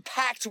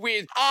action-packed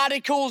with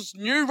articles,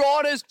 new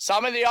riders,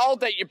 some of the old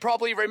that you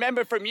probably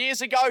remember from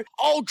years ago,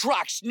 old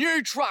trucks,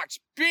 new trucks,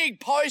 big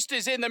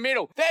posters in the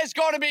middle. There's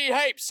got to be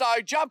heaps. So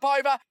jump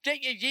over,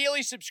 get your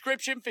yearly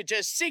subscription for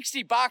just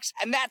 $60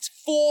 and that's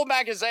 4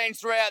 magazines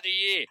throughout the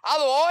year.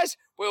 Otherwise,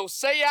 we'll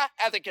see ya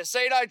at the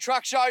Casino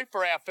Truck Show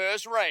for our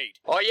first read.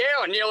 Oh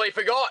yeah, I nearly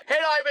forgot. Head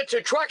over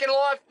to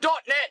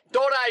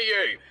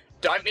truckinglife.net.au.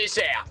 Don't miss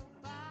out.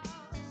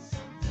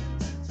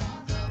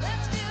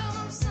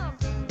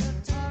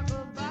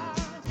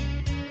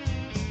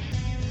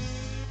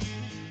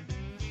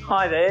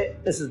 Hi there,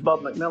 this is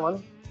Bob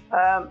McMillan.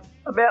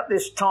 About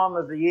this time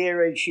of the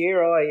year each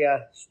year,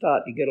 I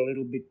start to get a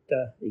little bit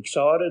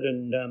excited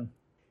and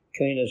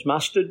keen as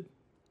mustard.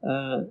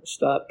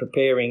 Start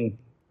preparing,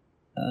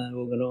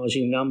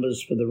 organising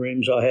numbers for the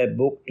rooms I have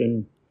booked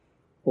and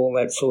all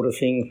that sort of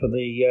thing for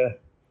the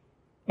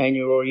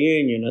annual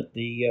reunion at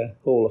the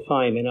Hall of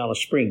Fame in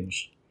Alice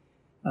Springs.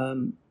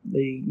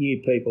 The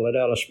new people at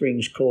Alice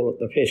Springs call it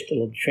the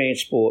Festival of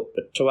Transport,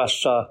 but to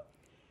us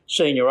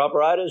senior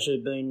operators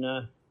who've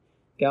been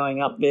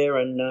going up there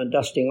and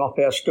dusting off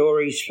our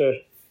stories for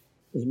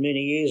as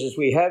many years as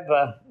we have,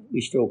 we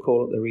still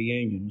call it the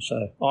reunion.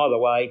 So either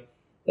way,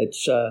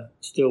 it's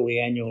still the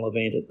annual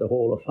event at the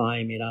Hall of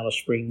Fame in Alice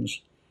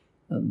Springs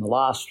on the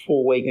last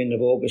 4 weekend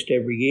of August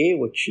every year,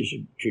 which is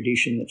a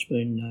tradition that's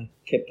been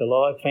kept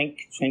alive,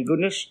 thank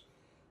goodness.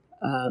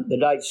 The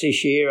dates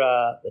this year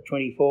are the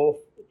 24th,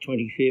 the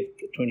 25th,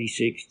 the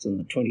 26th and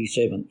the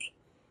 27th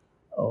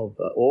of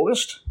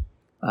August.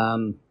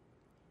 The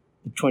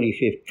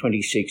 25th,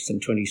 26th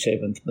and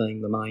 27th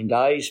being the main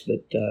days,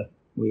 but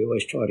we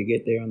always try to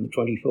get there on the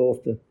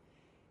 24th to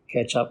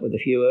catch up with a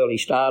few early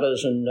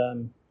starters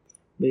and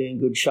be in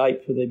good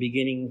shape for the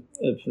beginning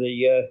of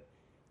the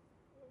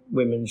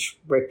women's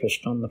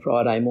breakfast on the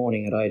Friday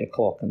morning at 8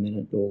 o'clock, and then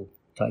it all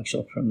takes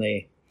off from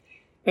there.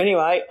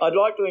 Anyway, I'd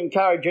like to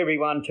encourage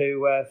everyone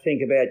to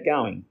think about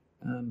going.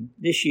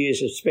 This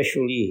year's a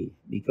special year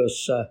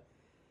because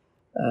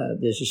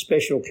there's a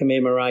special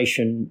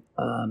commemoration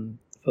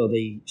for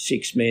the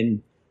 6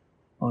 men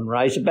on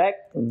Razorback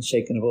on the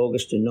 2nd of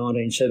August in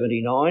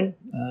 1979.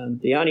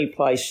 The only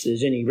place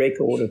there's any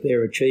record of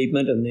their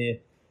achievement and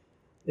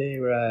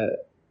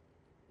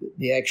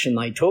the action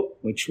they took,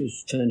 which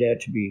was turned out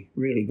to be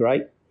really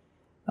great,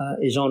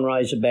 is on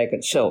Razorback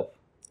itself.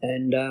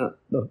 And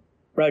the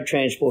Road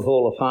Transport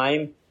Hall of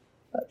Fame,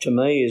 to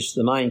me, is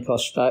the main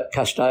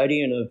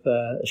custodian of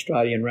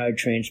Australian road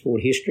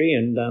transport history,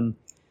 and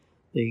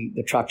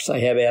the trucks they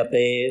have out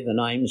there, the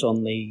names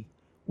on the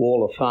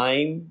Wall of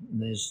Fame,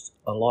 there's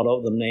a lot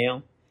of them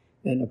now,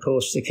 and of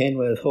course the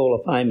Kenworth Hall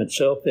of Fame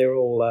itself, they're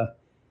all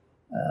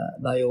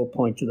they all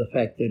point to the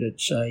fact that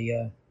it's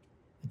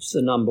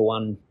the number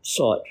one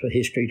site for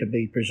history to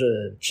be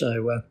preserved.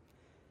 So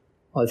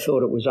I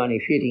thought it was only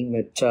fitting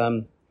that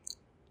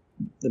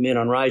the men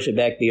on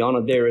Razorback be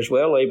honoured there as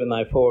well, even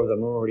though 4 of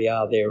them already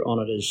are there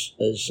honoured as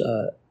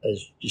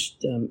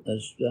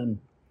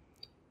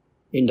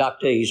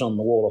inductees on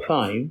the Wall of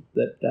Fame.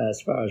 But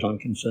as far as I'm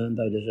concerned,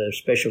 they deserve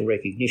special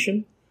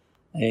recognition,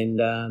 and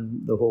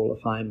the Hall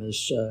of Fame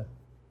has,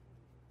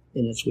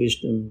 in its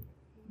wisdom,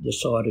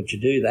 decided to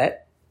do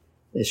that.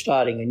 They're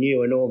starting a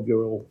new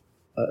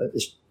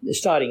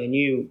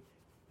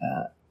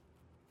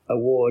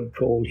award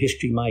called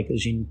History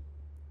Makers in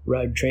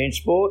Road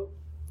Transport,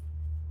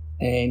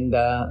 and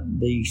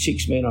the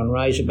 6 men on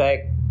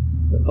Razorback,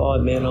 the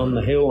 5 men on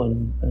the hill,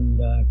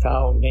 and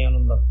Carl down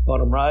on the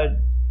bottom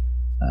road,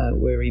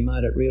 where he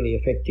made it really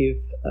effective.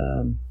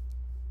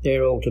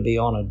 They're all to be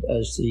honoured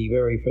as the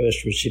very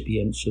first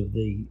recipients of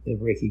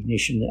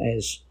recognition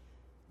as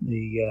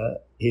the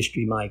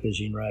history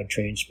makers in road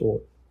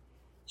transport.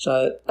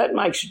 So that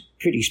makes it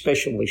pretty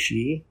special this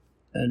year,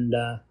 and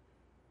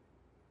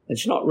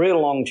it's not real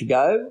long to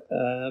go,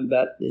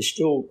 but there's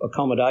still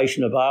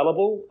accommodation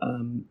available.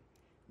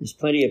 There's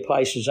plenty of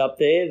places up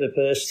there. The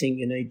first thing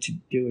you need to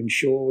do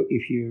ensure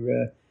if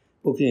you're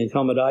booking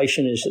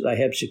accommodation is that they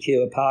have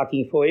secure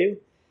parking for you.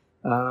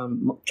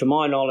 To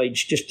my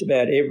knowledge, just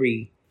about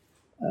every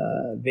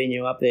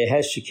venue up there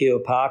has secure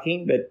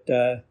parking, but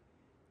there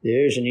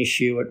is an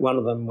issue at one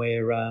of them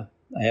where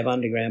they have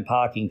underground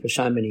parking for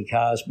so many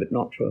cars, but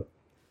not for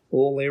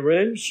all their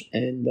rooms.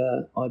 And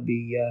I'd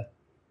be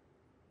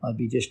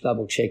just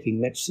double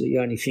checking. That's the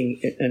only thing.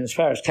 And as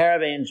far as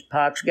caravans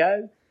parks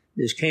go,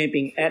 there's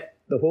camping at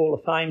the Hall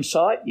of Fame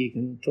site. You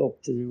can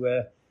talk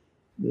to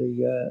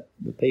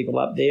the people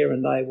up there,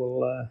 and they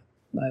will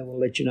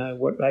let you know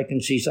what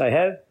vacancies they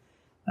have.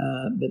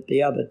 But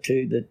the other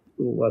two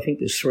I think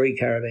there's 3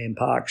 caravan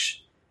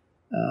parks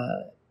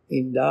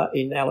in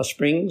Alice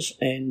Springs,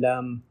 and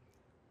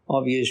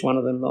I've used one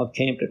of them. I've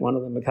camped at one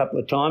of them a couple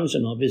of times,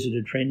 and I've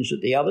visited friends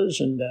at the others,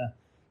 and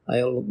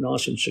they all look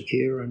nice and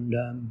secure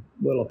and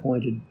well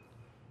appointed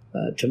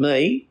to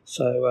me.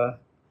 So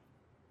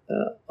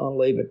I'll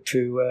leave it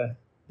to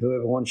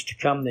whoever wants to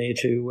come there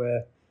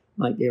to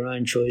make their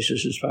own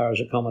choices as far as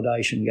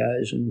accommodation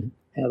goes and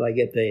how they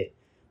get there.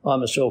 I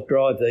myself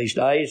drive these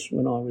days.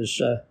 When I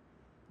was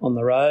on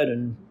the road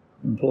and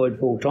employed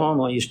full-time,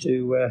 I used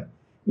to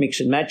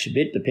mix and match a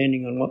bit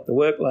depending on what the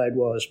workload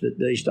was, but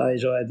these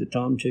days I have the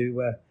time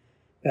to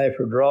go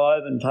for a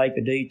drive and take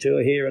a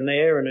detour here and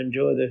there and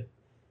enjoy the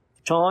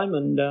time,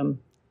 and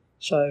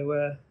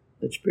so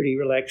it's pretty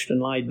relaxed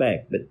and laid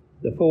back. But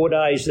the 4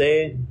 days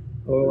there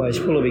are always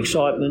full of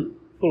excitement,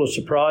 full of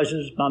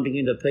surprises, bumping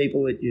into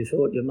people that you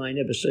thought you may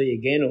never see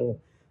again, or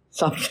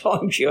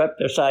sometimes you have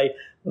to say,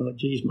 "Oh,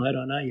 geez, mate,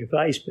 I know your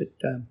face, but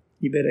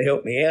you better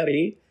help me out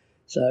here."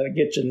 So it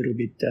gets a little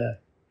bit.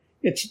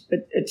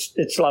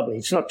 It's lovely.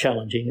 It's not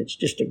challenging. It's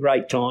just a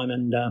great time,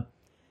 and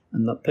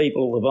the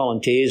people, the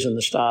volunteers, and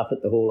the staff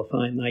at the Hall of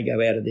Fame, they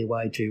go out of their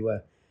way to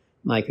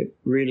make it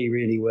really,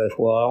 really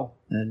worthwhile.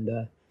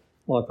 And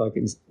like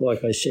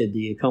I said,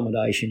 the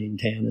accommodation in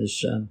town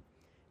is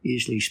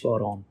usually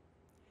spot on.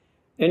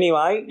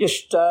 Anyway,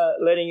 just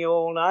letting you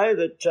all know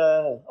that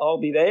I'll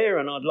be there,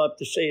 and I'd love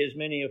to see as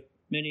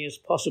many as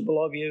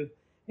possible of you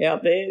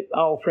out there,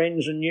 old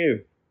friends and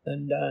new.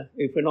 And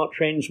if we're not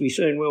friends, we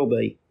soon will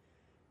be.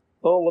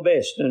 All the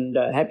best, and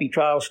happy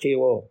trails to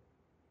you all.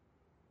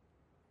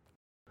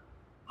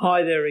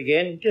 Hi there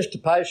again. Just a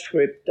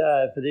postscript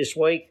for this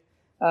week.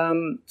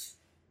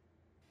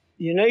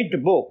 You need to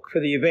book for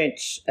the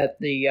events at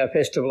the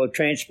Festival of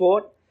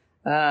Transport.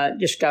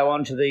 Just go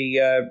onto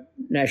the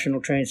National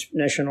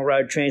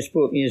Road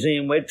Transport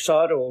Museum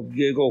website or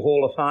Google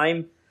Hall of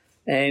Fame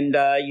And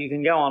you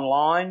can go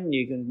online,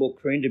 you can book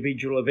for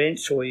individual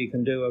events, or you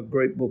can do a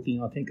group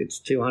booking. I think it's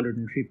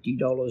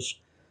 $250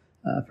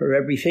 for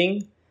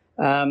everything.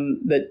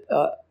 But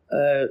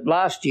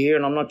last year,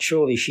 and I'm not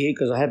sure this year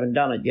because I haven't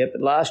done it yet,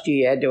 but last year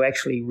you had to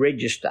actually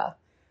register.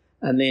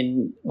 And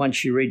then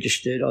once you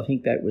registered, I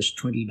think that was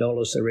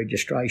 $20, the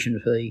registration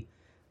fee,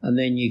 and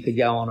then you could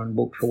go on and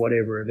book for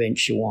whatever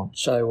events you want.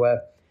 So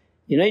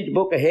you need to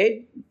book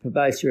ahead for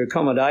both your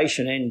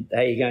accommodation and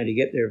how you're going to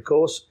get there, of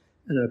course,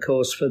 and of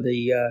course for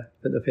the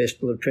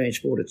Festival of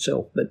Transport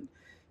itself. But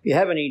if you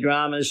have any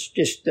dramas,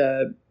 just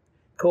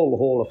call the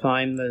Hall of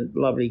Fame. The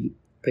lovely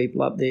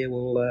people up there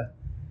will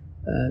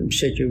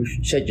set you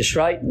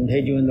straight and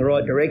head you in the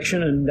right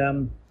direction.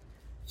 And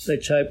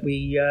let's hope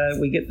we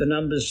get the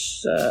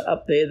numbers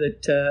up there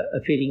that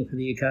are fitting for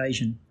the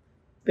occasion.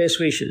 Best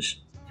wishes.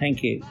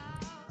 Thank you.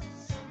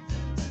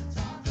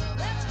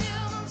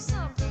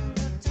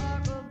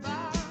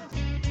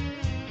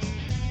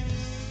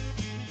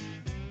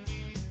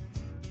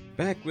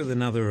 Back with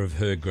another of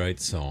her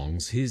great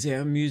songs. Here's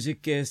our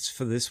music guest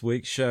for this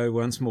week's show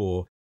once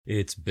more.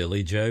 It's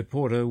Billie-Jo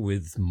Porter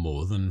with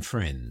More Than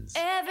Friends.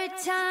 Every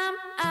time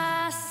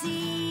I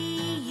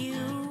see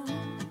you,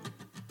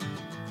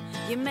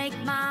 you make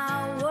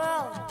my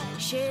world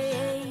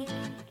shake.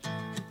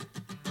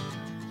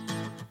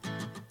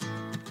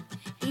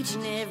 Each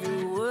and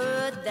every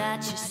word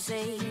that you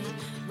say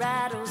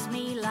rattles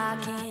me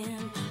like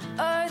an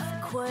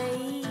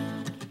earthquake.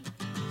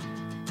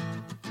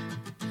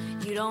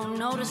 You don't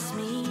notice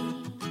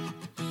me,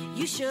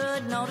 you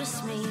should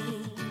notice me.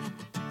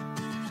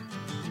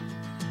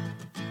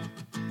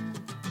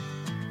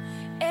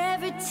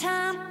 Every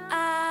time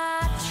I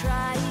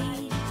try,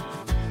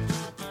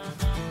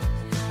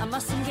 I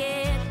mustn't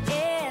get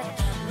it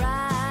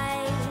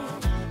right.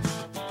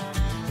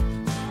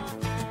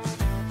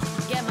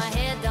 Get my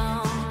hair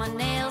done, my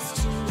nails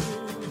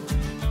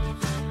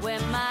too, wear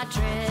my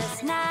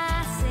dress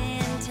nice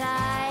and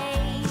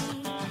tight.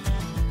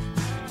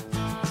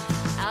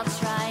 I'll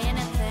try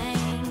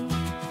anything,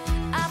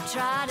 I've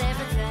tried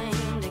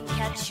everything to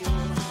catch your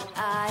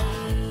eye.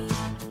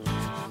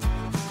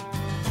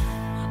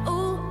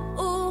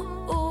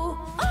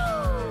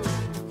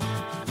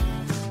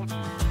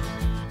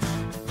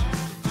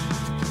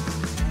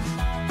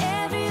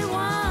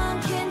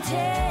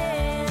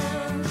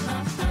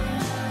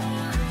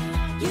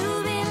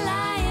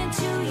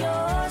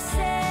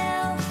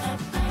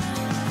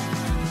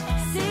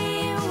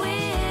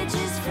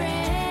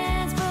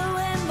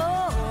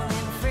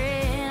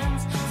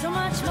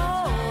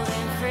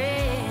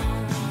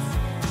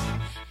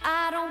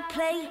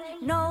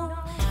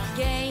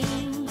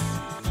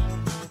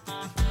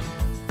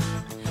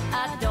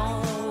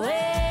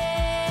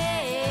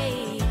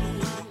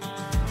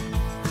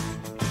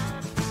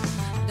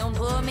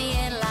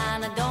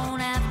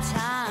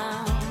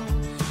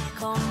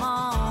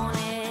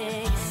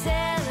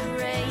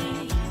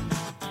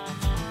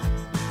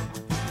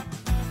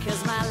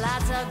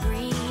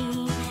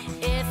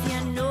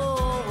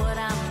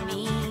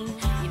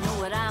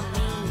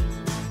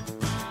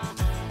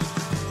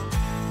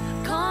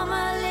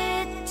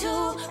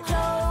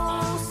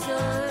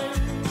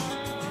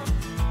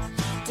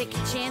 Take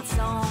a chance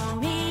on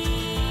me.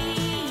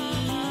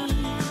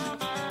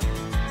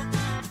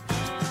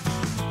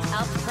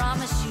 I'll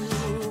promise you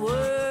a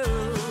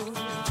world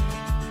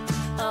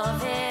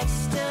of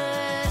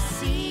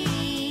ecstasy.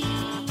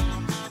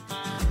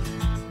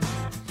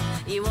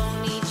 You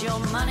won't need your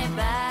money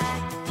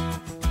back.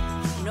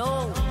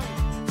 No,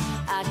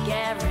 I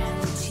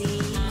guarantee.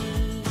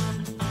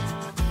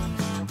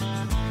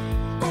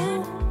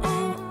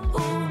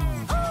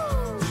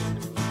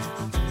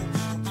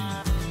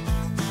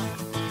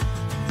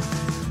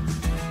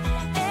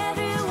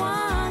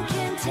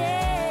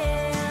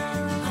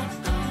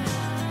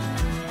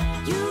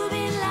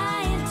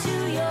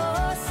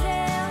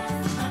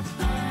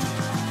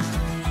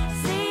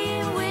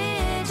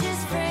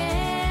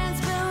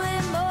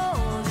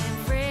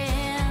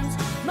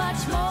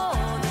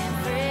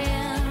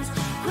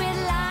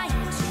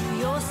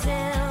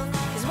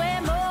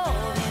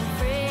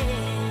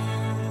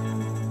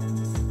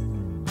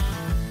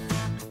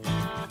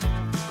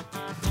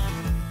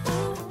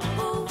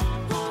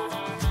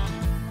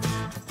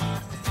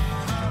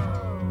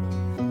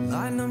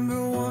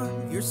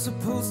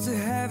 Supposed to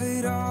have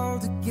it all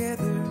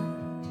together,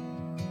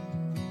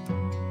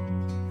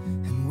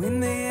 and when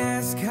they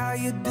ask how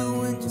you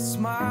doing, just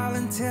smile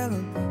and tell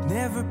them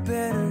never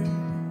better.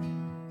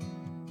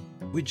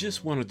 We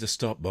just wanted to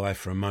stop by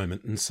for a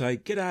moment and say,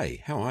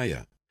 g'day, how are you?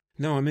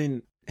 No, I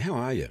mean, how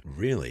are you,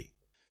 really?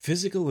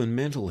 Physical and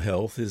mental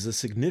health is a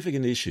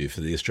significant issue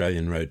for the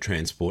Australian road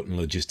transport and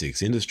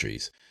logistics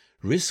industries.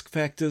 Risk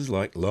factors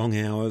like long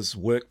hours,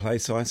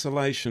 workplace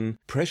isolation,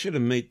 pressure to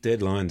meet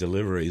deadline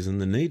deliveries,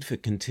 and the need for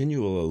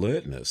continual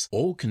alertness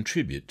all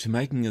contribute to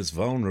making us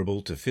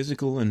vulnerable to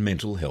physical and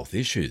mental health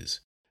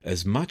issues.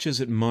 As much as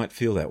it might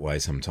feel that way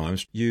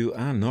sometimes, you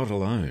are not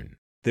alone.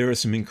 There are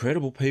some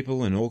incredible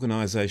people and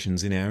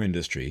organisations in our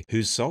industry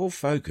whose sole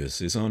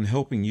focus is on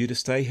helping you to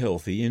stay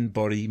healthy in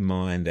body,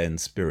 mind and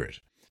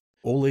spirit.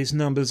 All these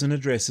numbers and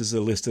addresses are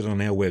listed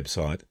on our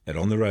website at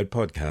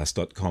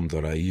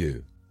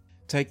ontheroadpodcast.com.au.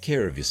 Take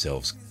care of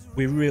yourselves.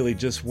 We really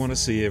just want to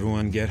see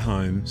everyone get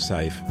home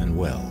safe and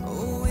well.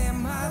 Oh,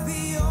 am I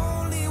the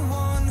only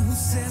one who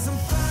says I'm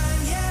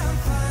fine? Yeah, I'm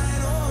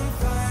fine. Oh, I'm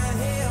fine.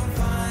 Hey, I'm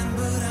fine,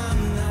 but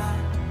I'm not.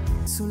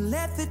 So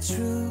let the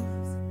truth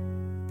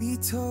be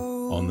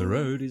told. On the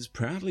Road is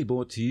proudly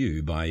brought to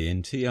you by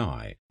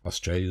NTI,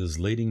 Australia's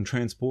leading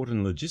transport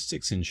and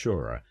logistics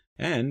insurer,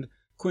 and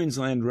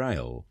Queensland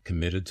Rail,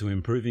 committed to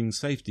improving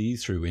safety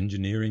through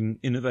engineering,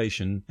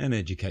 innovation and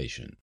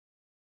education.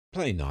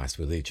 Play nice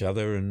with each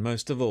other and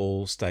most of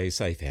all, stay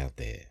safe out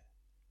there.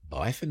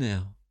 Bye for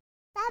now.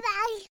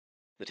 Bye-bye.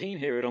 The team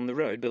here at On the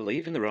Road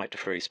believe in the right to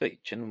free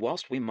speech, and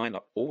whilst we might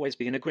not always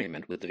be in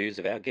agreement with the views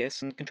of our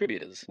guests and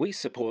contributors, we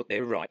support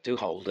their right to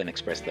hold and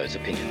express those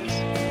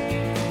opinions.